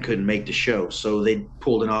bad and couldn't make the show. So they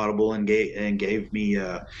pulled an audible and gave me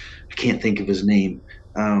I can't think of his name,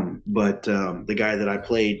 but the guy that I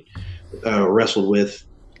played wrestled with.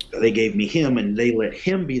 They gave me him and they let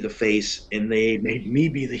him be the face and they made me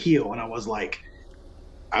be the heel. And I was like,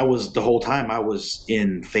 the whole time I was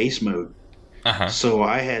in face mode. Uh-huh. So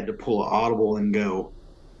I had to pull an audible and go,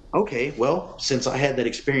 okay, well, since I had that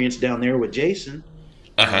experience down there with Jason,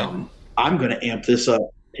 I'm going to amp this up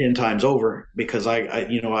 10 times over because I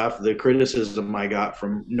after the criticism I got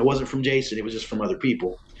it wasn't from Jason, it was just from other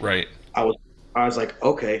people. Right. I was like,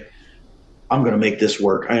 okay, I'm going to make this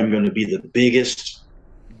work. I am going to be the biggest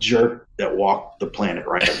jerk that walked the planet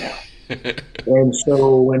right now. And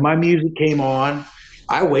so when my music came on,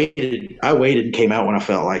 I waited and came out when I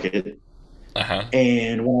felt like it. Uh-huh.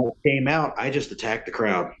 And when I came out, I just attacked the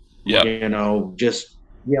crowd. Yeah. Just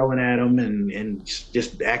yelling at them and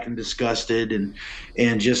just acting disgusted and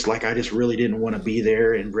just like I just really didn't want to be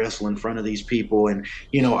there and wrestle in front of these people. And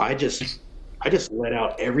I just let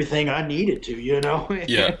out everything I needed to.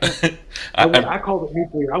 Yeah. I called it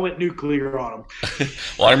nuclear. I went nuclear on them.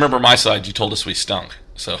 Well, I remember my side. You told us we stunk,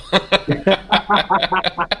 so.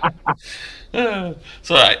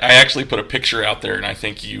 So I actually put a picture out there, and I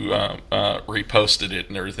think you reposted it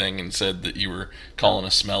and everything, and said that you were calling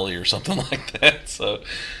us smelly or something like that. So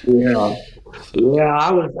yeah.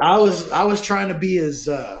 I was trying to be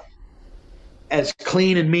as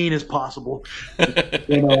clean and mean as possible.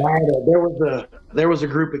 There was a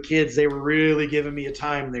group of kids. They were really giving me a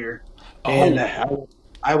time there, and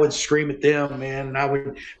I would scream at them, man. And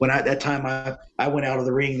that time I went out of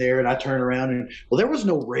the ring there, and I turned around and there was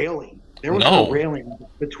no railing. There was no railing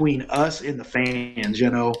between us and the fans,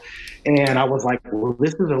 and I was like, well,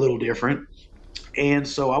 this is a little different. And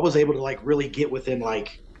so I was able to like really get within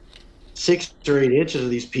like 6 or 8 inches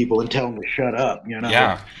of these people and tell them to shut up,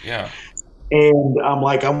 Yeah. And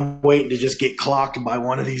I'm waiting to just get clocked by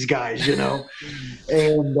one of these guys, And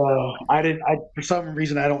for some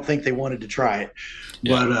reason, I don't think they wanted to try it.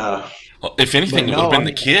 Yeah. But well, if anything, it would have been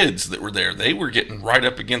the kids that were there. They were getting right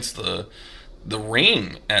up against the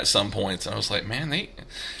ring at some points, and I was like, man, they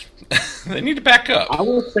need to back up. I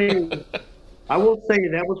will say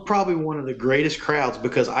that was probably one of the greatest crowds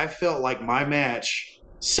because I felt like my match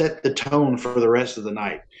set the tone for the rest of the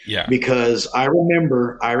night. Yeah. Because I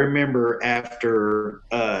remember after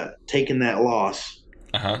taking that loss,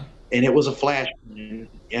 and it was a flash, and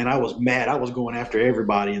I was mad. I was going after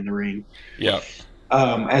everybody in the ring. Yeah.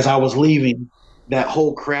 As I was leaving, that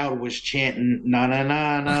whole crowd was chanting "na na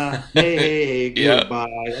na na, hey hey hey, Yeah. goodbye."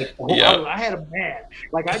 Like, Yeah. I had them mad.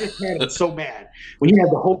 Like I just had them so mad when you have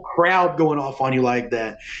the whole crowd going off on you like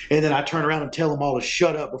that, and then I turn around and tell them all to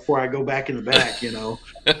shut up before I go back in the back.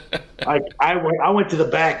 I went to the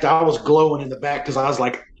back. I was glowing in the back because I was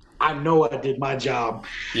like, I know I did my job.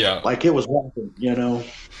 Yeah. Like it was working,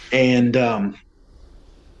 and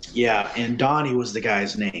yeah, and Donnie was the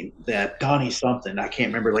guy's name. That Donnie something, I can't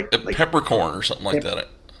remember. Like Peppercorn or something like that.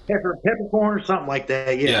 Peppercorn or something like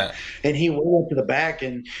that. Yeah. Yeah. And he went to the back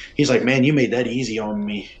and he's like, "Man, you made that easy on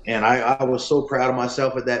me." And I was so proud of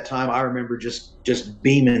myself at that time. I remember just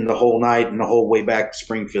beaming the whole night and the whole way back to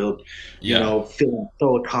Springfield. Yeah. Feeling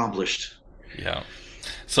so accomplished. Yeah.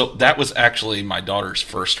 So that was actually my daughter's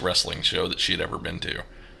first wrestling show that she had ever been to.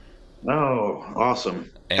 Oh,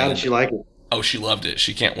 awesome! How And did she like it? oh, she loved it.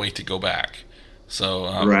 She can't wait to go back. So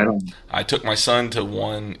Right on. I took my son to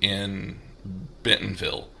one in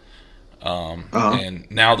Bentonville. Uh-huh.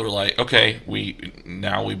 And now they're like, okay, we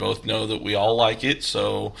both know that we all like it,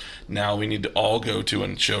 so now we need to all go to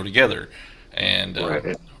a show together. And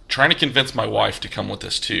Right. trying to convince my wife to come with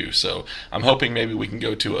us too. So I'm hoping maybe we can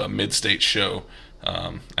go to a mid-state show.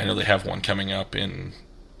 I know they have one coming up in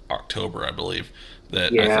October, I believe.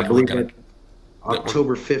 That Yeah, I think believe we're gonna, it's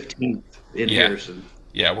October 15th in Yeah. Harrison.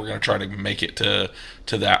 yeah, we're gonna try to make it to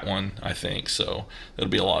that one. I think so. It'll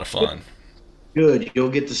be a lot of fun. Good. You'll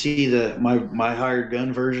get to see my hired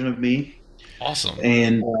gun version of me, Awesome.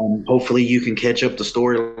 and hopefully you can catch up the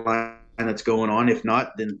storyline that's going on. If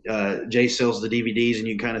not, then Jay sells the DVDs and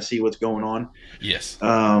you can kind of see what's going on. Yes.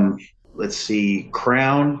 Let's see.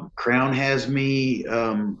 Crown has me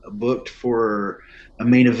booked for a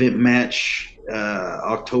main event match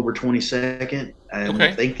October 22nd. I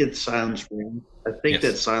Okay. think it's Silent Springs. I think Yes.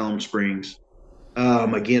 that's Silent Springs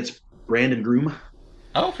against Brandon Groom.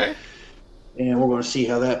 Oh, okay. And we're going to see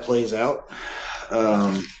how that plays out.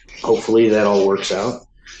 Hopefully that all works out.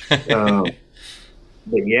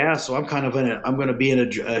 But yeah, so I'm kind of I'm going to be in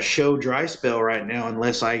a show dry spell right now,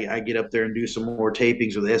 unless I get up there and do some more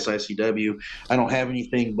tapings with SICW. I don't have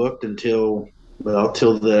anything booked till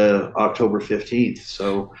the October 15th.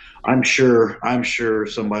 So I'm sure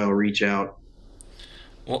somebody will reach out.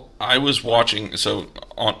 Well, I was watching. So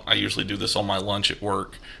I usually do this on my lunch at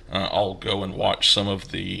work. I'll go and watch some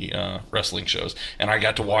of the wrestling shows, and I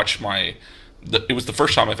got to watch it was the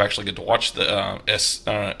first time I've actually got to watch the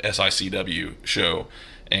SICW show,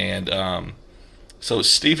 and so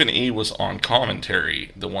Stephen E. was on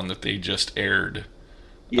commentary, the one that they just aired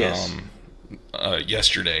Yes.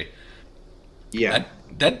 yesterday. Yeah.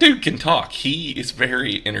 That dude can talk. He is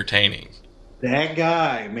very entertaining. That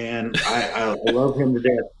guy, man, I love him to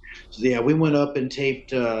death. So yeah, we went up and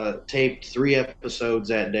taped 3 episodes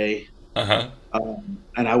that day, Uh-huh.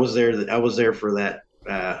 and I was there for that.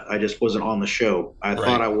 I just wasn't on the show. I Right.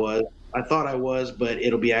 thought I was, but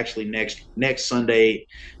it'll be actually next Sunday,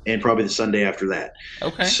 and probably the Sunday after that.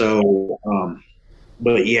 Okay. So,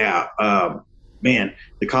 but yeah, man,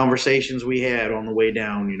 the conversations we had on the way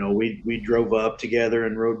down. We drove up together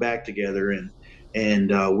and rode back together,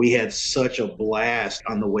 and we had such a blast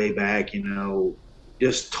on the way back.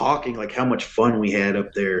 Just talking like how much fun we had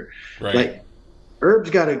up there. Right. Like Herb's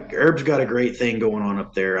got a great thing going on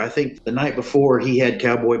up there. I think the night before he had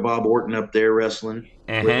Cowboy Bob Orton up there wrestling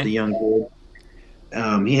with the young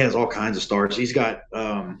kid. He has all kinds of stars. He's got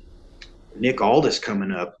Nick Aldis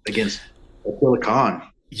coming up against Attila Khan.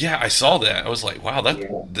 Yeah, I saw that. I was like, wow,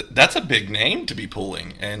 that's a big name to be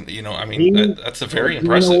pulling, and that's a very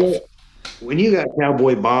impressive. When you got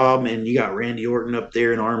Cowboy Bob and you got Randy Orton up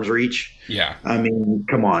there in arm's reach, Yeah. I mean,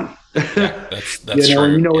 come on. Yeah, that's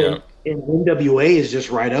true. Yeah. And NWA is just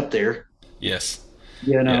right up there. Yes.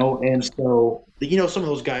 And so some of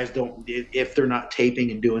those guys don't, if they're not taping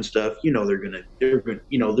and doing stuff,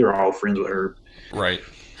 they're all friends with Herb. Right.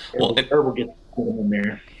 Herb will get them in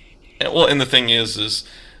there. Well, and the thing is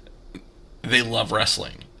they love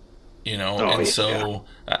wrestling, so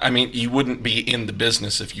I mean, you wouldn't be in the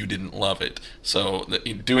business if you didn't love it. So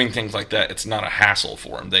doing things like that, it's not a hassle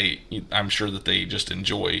for them. I'm sure that they just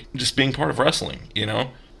enjoy just being part of wrestling,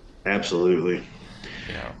 Absolutely.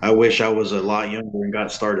 Yeah. I wish I was a lot younger and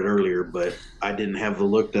got started earlier, but I didn't have the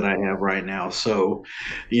look that I have right now. So,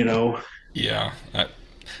 Yeah.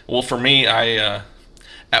 Well, for me,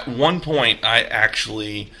 at one point, I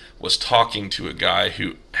actually was talking to a guy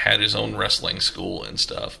who had his own wrestling school and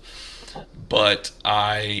stuff, but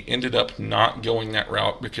I ended up not going that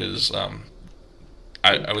route because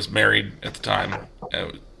I was married at the time,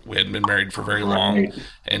 We hadn't been married for very long,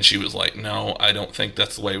 and she was like, "No, I don't think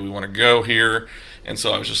that's the way we want to go here." And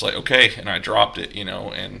so I was just like, "Okay," and I dropped it,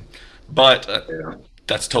 but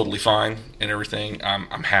that's totally fine and everything.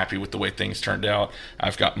 I'm happy with the way things turned out.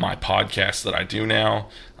 I've got my podcast that I do now.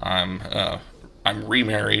 I'm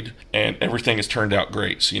remarried, and everything has turned out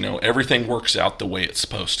great. So everything works out the way it's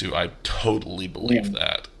supposed to. I totally believe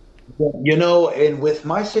that. And with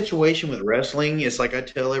my situation with wrestling, it's like I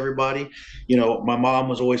tell everybody, my mom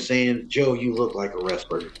was always saying, Joe, you look like a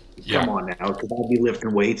wrestler. Come on now, because I'll be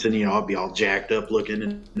lifting weights and, I'll be all jacked up looking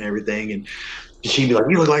and everything. And she'd be like,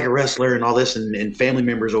 you look like a wrestler and all this. And family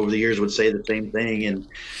members over the years would say the same thing. And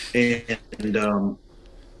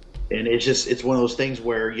it's one of those things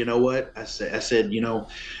where, you know what, I said,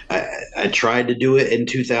 I tried to do it in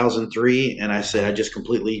 2003, and I said, I just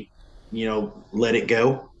completely, let it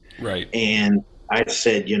go. Right. And I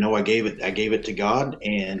said, I gave it to God,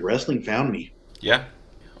 and wrestling found me. Yeah.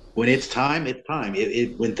 When it's time, it's time.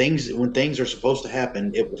 When things are supposed to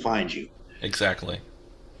happen, it will find you. Exactly.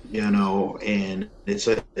 And it's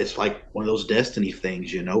like one of those destiny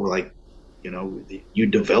things, like, you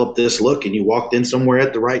developed this look and you walked in somewhere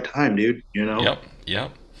at the right time, dude,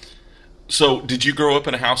 Yep. So did you grow up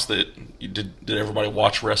in a house that did everybody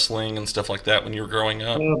watch wrestling and stuff like that when you were growing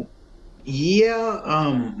up?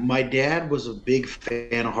 My dad was a big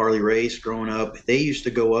fan of Harley Race growing up. They used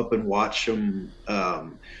to go up and watch them.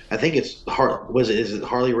 I think is it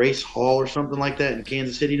Harley Race Hall or something like that in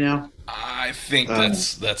Kansas City now? I think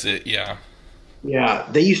that's it. Yeah. Yeah,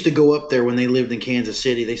 they used to go up there when they lived in Kansas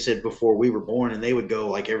City. They said before we were born, and they would go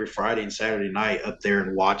like every Friday and Saturday night up there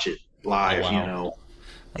and watch it live. Oh, wow.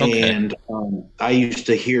 Okay. And I used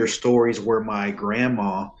to hear stories where my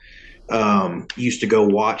grandma used to go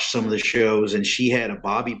watch some of the shows, and she had a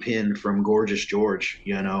bobby pin from Gorgeous George,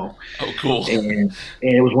 Oh, cool. and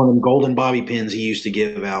it was one of them golden bobby pins he used to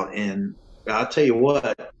give out. And I'll tell you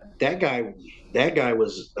what, that guy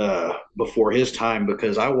was before his time,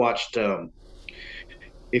 because I watched.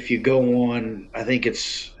 If you go on, I think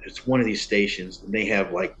it's one of these stations, and they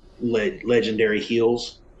have like legendary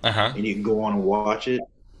heels, and you can go on and watch it.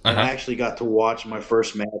 And I actually got to watch my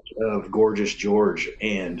first match of Gorgeous George,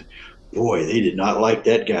 and boy, they did not like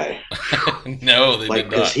that guy. No, they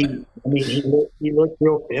did not. He looked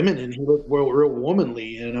real feminine. He looked real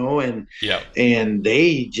womanly, and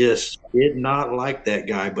they just did not like that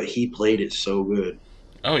guy, but he played it so good.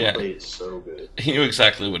 Oh, yeah. He played it so good. He knew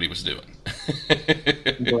exactly what he was doing.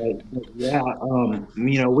 But yeah,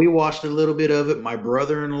 we watched a little bit of it. My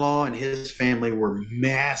brother-in-law and his family were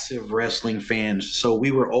massive wrestling fans, so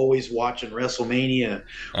we were always watching WrestleMania.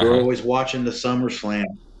 We were always watching the SummerSlam.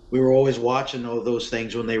 We were always watching those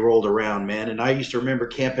things when they rolled around, man. And I used to remember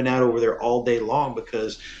camping out over there all day long,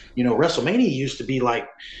 because, WrestleMania used to be like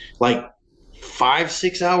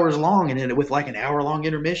 5-6 hours long, and then with like an hour-long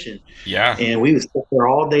intermission. Yeah. And we would sit there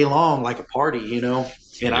all day long like a party,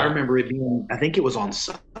 And I remember it being, I think it was on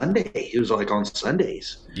Sunday. It was like on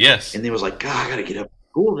Sundays. Yes. And it was like, God, I got to get up to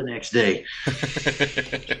school the next day.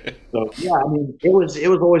 So, yeah, it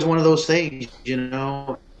was always one of those things,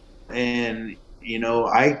 And,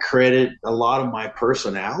 I credit a lot of my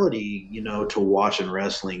personality, to watching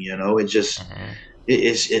wrestling, It just,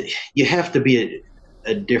 you have to be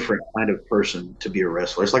a different kind of person to be a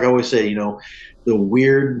wrestler. It's like I always say, the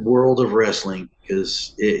weird world of wrestling,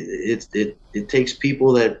 because it takes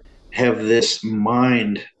people that have this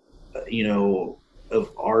mind, of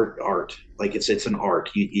art. Like it's an art.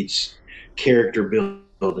 It's character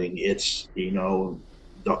building. It's the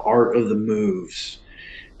art of the moves.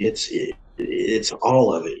 It's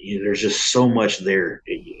all of it. There's just so much there.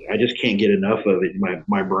 I just can't get enough of it.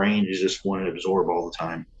 My brain is just wanting to absorb all the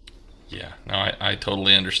time. Yeah, no, I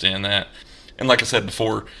totally understand that. And like I said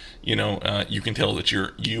before, you can tell that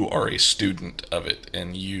you are a student of it,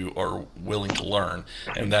 and you are willing to learn,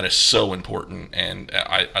 and that is so important. And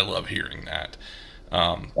I love hearing that.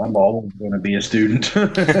 I'm always going to be a student.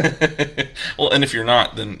 Well, and if you're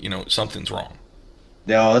not, then something's wrong.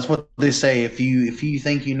 Yeah, that's what they say. If you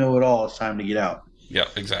think you know it all, it's time to get out. Yeah,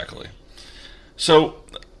 exactly. So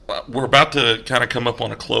we're about to kind of come up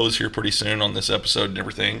on a close here pretty soon on this episode and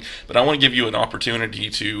everything, but I want to give you an opportunity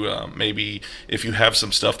to maybe, if you have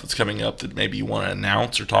some stuff that's coming up that maybe you want to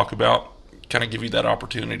announce or talk about, kind of give you that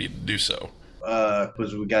opportunity to do so.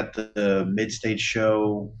 Because we got the mid-stage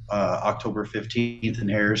show October 15th in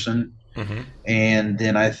Harrison, and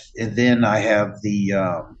then I have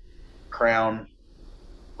the Crown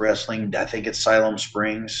Wrestling. I think it's Siloam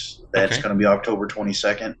Springs. That's going to be October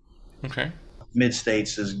 22nd. Okay.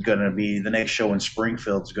 Mid-States is going to be, the next show in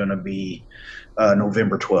Springfield is going to be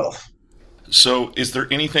November 12th. So, is there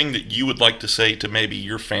anything that you would like to say to maybe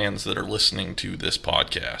your fans that are listening to this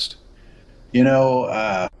podcast?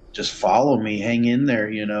 Just follow me, hang in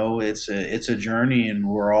there. It's a journey, and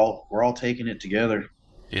we're all taking it together.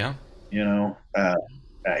 Yeah. You know,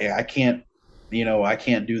 I can't, I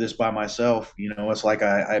can't do this by myself. It's like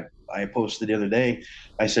I posted the other day.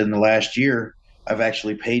 I said in the last year, I've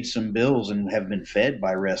actually paid some bills and have been fed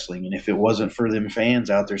by wrestling. And if it wasn't for them fans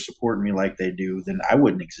out there supporting me like they do, then I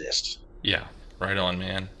wouldn't exist. Yeah, right on,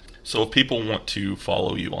 man. So if people want to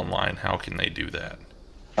follow you online, how can they do that?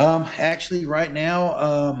 Actually, right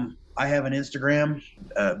now, I have an Instagram,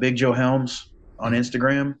 Big Joe Helms on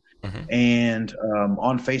Instagram. Mm-hmm. And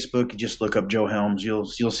on Facebook, you just look up Joe Helms. You'll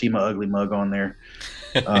see my ugly mug on there.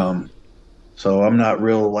 So I'm not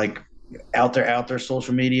real like out there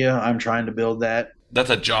social media. I'm trying to build that.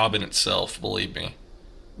 That's a job in itself, believe me.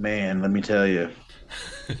 Man, let me tell you.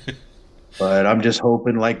 But I'm just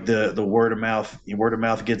hoping like the word of mouth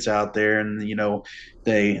gets out there, and they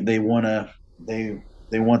want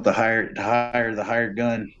the hired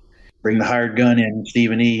gun. Bring the hired gun in,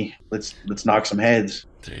 Stephen E. Let's knock some heads.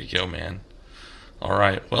 There you go, man. All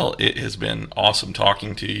right. Well, it has been awesome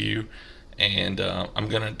talking to you, and I'm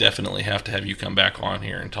going to definitely have to have you come back on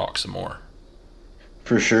here and talk some more.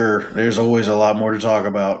 For sure. There's always a lot more to talk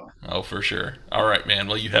about. Oh, for sure. All right, man.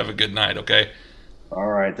 Well, you have a good night, okay? All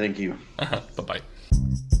right. Thank you. Bye-bye.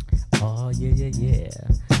 Oh, yeah.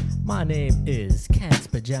 My name is Cat's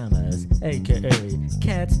Pajamas, aka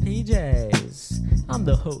Cat's PJs. I'm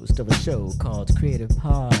the host of a show called Creative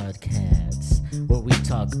Podcasts, where we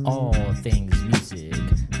talk all things music,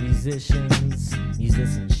 musicians,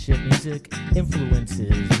 musicianship, music,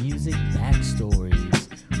 influences, music backstories,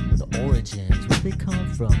 the origins, where they come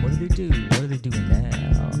from, what do they do, what are they doing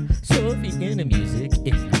now. So if you're into music,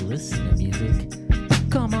 if you listen to music,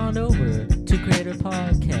 come on over to Creative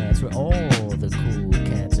Podcasts, where all the cool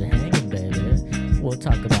cats are hanging, baby. We'll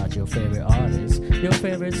talk about your favorite artists, your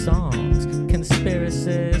favorite songs,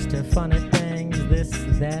 conspiracies to funny things, this,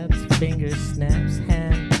 that, finger snaps,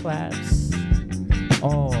 hand claps,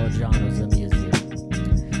 all genres of music.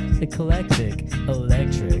 Eclectic,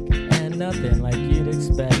 electric, and nothing like you'd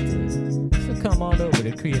expected. So come on over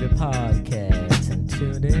to Creative Podcasts and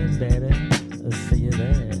tune in, baby. I'll see you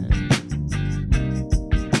there.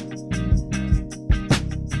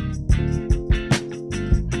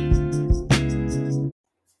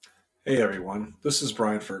 Hey everyone, this is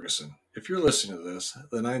Brian Ferguson. If you're listening to this,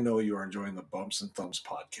 then I know you are enjoying the Bumps and Thumbs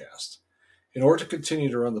podcast. In order to continue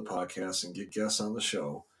to run the podcast and get guests on the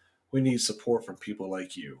show, we need support from people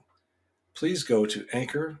like you. Please go to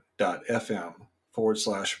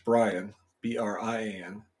anchor.fm/Brian,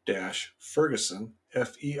 BRIAN, Ferguson,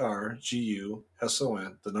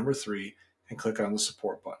 FERGUSON, the number 3, and click on the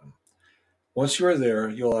support button. Once you are there,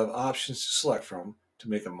 you'll have options to select from to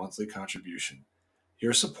make a monthly contribution.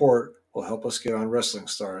 Your support will help us get on wrestling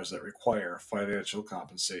stars that require financial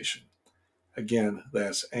compensation. Again,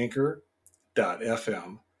 that's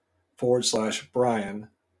anchor.fm/Brian,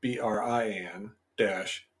 BRIAN,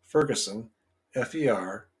 Ferguson,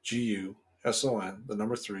 FERGUSON, the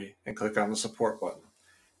number 3, and click on the support button.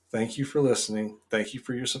 Thank you for listening. Thank you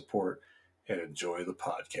for your support, and enjoy the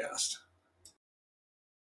podcast.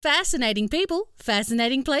 Fascinating people,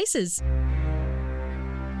 fascinating places.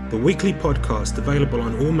 The weekly podcast available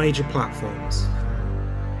on all major platforms.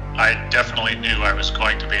 I definitely knew I was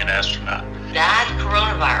going to be an astronaut. That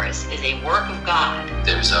coronavirus is a work of God.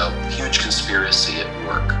 There's a huge conspiracy at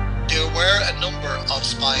work. There were a number of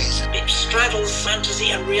spies. It straddles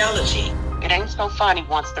fantasy and reality. It ain't so funny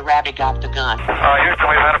once the rabbit got the gun. Here's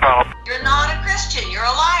Tony Vanderbilt. You're not a Christian, you're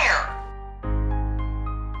a liar.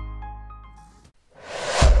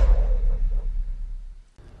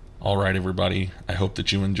 All right, everybody. I hope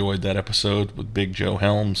that you enjoyed that episode with Big Joe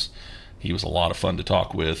Helms. He was a lot of fun to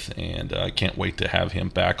talk with, and I can't wait to have him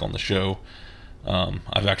back on the show.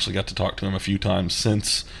 I've actually got to talk to him a few times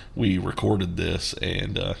since we recorded this,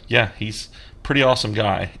 and he's a pretty awesome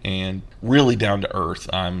guy and really down to earth.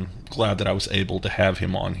 I'm glad that I was able to have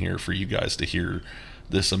him on here for you guys to hear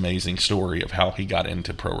this amazing story of how he got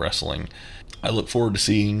into pro wrestling. I look forward to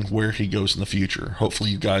seeing where he goes in the future.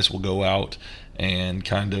 Hopefully you guys will go out and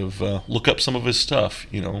kind of look up some of his stuff,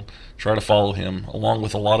 try to follow him, along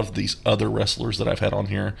with a lot of these other wrestlers that I've had on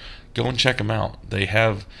here. Go and check them out. They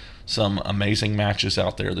have some amazing matches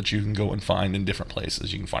out there that you can go and find in different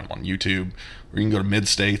places. You can find them on YouTube, or you can go to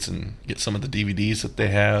Mid-States and get some of the DVDs that they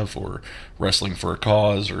have, or Wrestling for a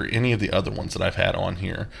Cause, or any of the other ones that I've had on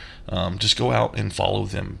here. Just go out and follow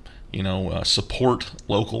them. Support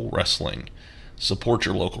local wrestling. Support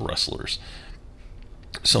your local wrestlers.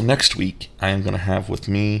 So next week, I am going to have with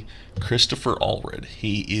me Christopher Allred.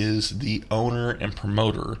 He is the owner and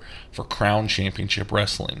promoter for Crown Championship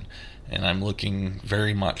Wrestling, and I'm looking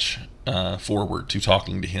very much forward to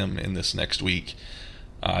talking to him in this next week.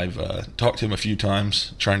 I've talked to him a few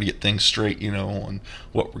times, trying to get things straight, on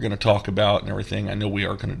what we're going to talk about and everything. I know we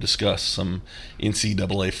are going to discuss some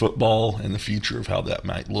NCAA football and the future of how that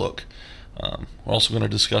might look. We're also going to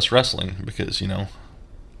discuss wrestling because,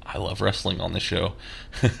 I love wrestling on this show.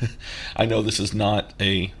 I know this is not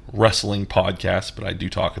a wrestling podcast, but I do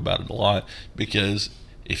talk about it a lot because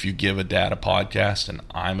if you give a dad a podcast, and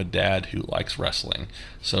I'm a dad who likes wrestling,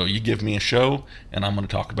 so you give me a show and I'm going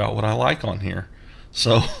to talk about what I like on here.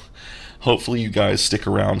 So hopefully you guys stick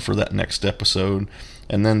around for that next episode.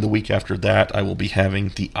 And then the week after that, I will be having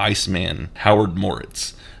the Iceman, Howard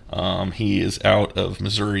Moritz. He is out of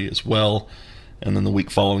Missouri as well. And then the week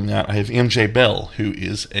following that, I have MJ Bell, who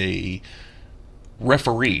is a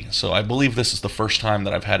referee. So I believe this is the first time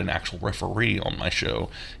that I've had an actual referee on my show.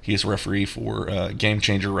 He is a referee for Game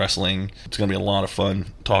Changer Wrestling. It's going to be a lot of fun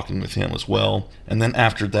talking with him as well. And then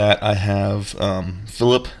after that, I have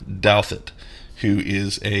Philip Douthit, who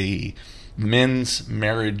is a men's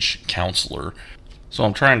marriage counselor. So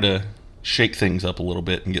I'm trying to shake things up a little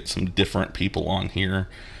bit and get some different people on here.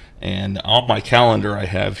 And on my calendar, I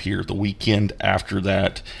have here the weekend after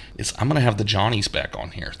that I'm going to have the Johnnies back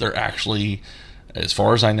on here. They're actually, as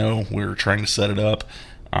far as I know, we're trying to set it up.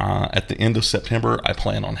 At the end of September, I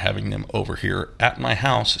plan on having them over here at my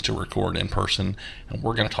house to record in person, and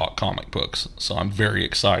we're going to talk comic books. So I'm very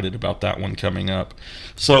excited about that one coming up.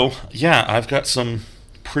 So, yeah, I've got some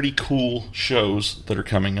pretty cool shows that are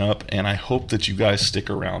coming up, and I hope that you guys stick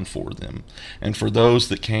around for them. And for those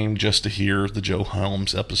that came just to hear the Joe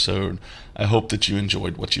Helms episode, I hope that you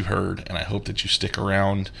enjoyed what you heard, and I hope that you stick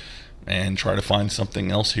around and try to find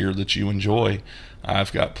something else here that you enjoy.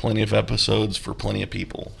 I've got plenty of episodes for plenty of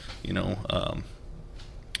people.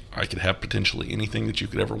 I could have potentially anything that you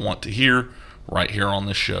could ever want to hear right here on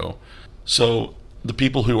this show. So the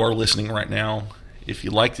people who are listening right now, if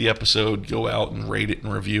you like the episode, go out and rate it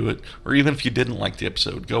and review it. Or even if you didn't like the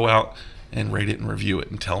episode, go out and rate it and review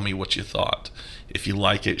it and tell me what you thought. If you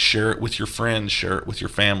like it, share it with your friends, share it with your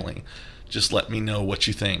family. Just let me know what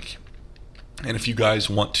you think. And if you guys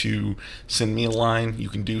want to send me a line, you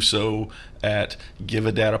can do so at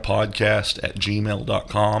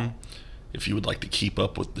giveadatapodcast@gmail.com. If you would like to keep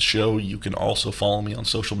up with the show, you can also follow me on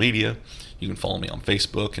social media. You can follow me on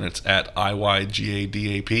Facebook, and it's at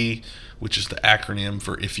IYGADAP, which is the acronym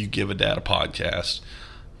for If You Give a Dad a Podcast,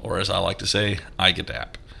 or as I like to say,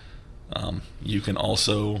 IGADAP. You can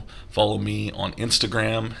also follow me on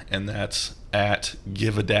Instagram, and that's at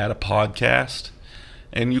GiveADadAPodcast.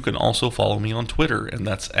 And you can also follow me on Twitter, and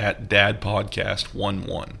that's at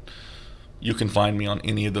DadPodcast11. You can find me on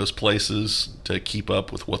any of those places to keep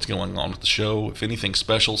up with what's going on with the show. If anything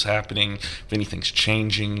special's happening, if anything's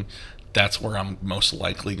changing, that's where I'm most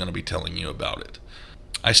likely going to be telling you about it.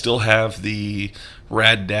 I still have the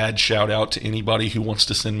Rad Dad shout out to anybody who wants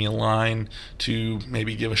to send me a line to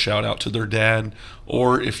maybe give a shout out to their dad.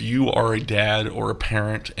 Or if you are a dad or a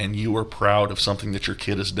parent and you are proud of something that your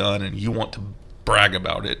kid has done and you want to brag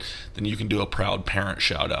about it, then you can do a proud parent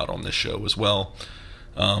shout out on this show as well.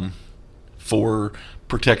 For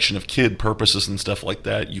protection of kid purposes and stuff like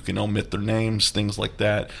that, you can omit their names, things like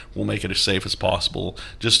that. We'll make it as safe as possible,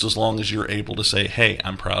 just as long as you're able to say, hey,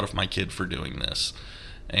 I'm proud of my kid for doing this.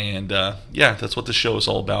 And yeah, that's what the show is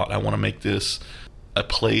all about. I want to make this a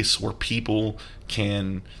place where people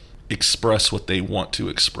can express what they want to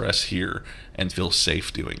express here and feel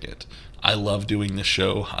safe doing it. I love doing this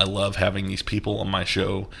show. I love having these people on my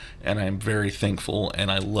show, and I'm very thankful,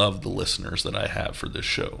 and I love the listeners that I have for this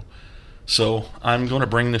show. So I'm going to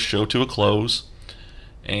bring this show to a close,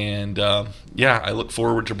 and yeah, I look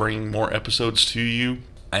forward to bringing more episodes to you.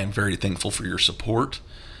 I am very thankful for your support.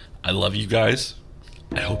 I love you guys.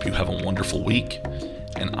 I hope you have a wonderful week,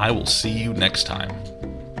 and I will see you next time.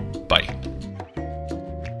 Bye.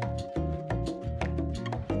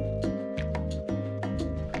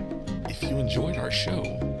 If you enjoyed our show,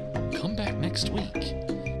 come back next week.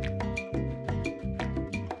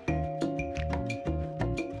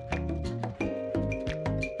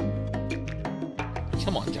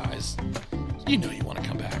 Come on, guys. You know you want to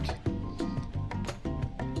come back.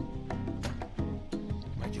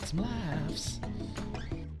 Might get some laughs.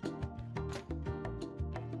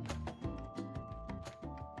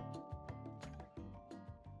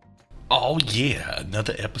 Oh yeah,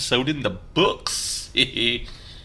 another episode in the books.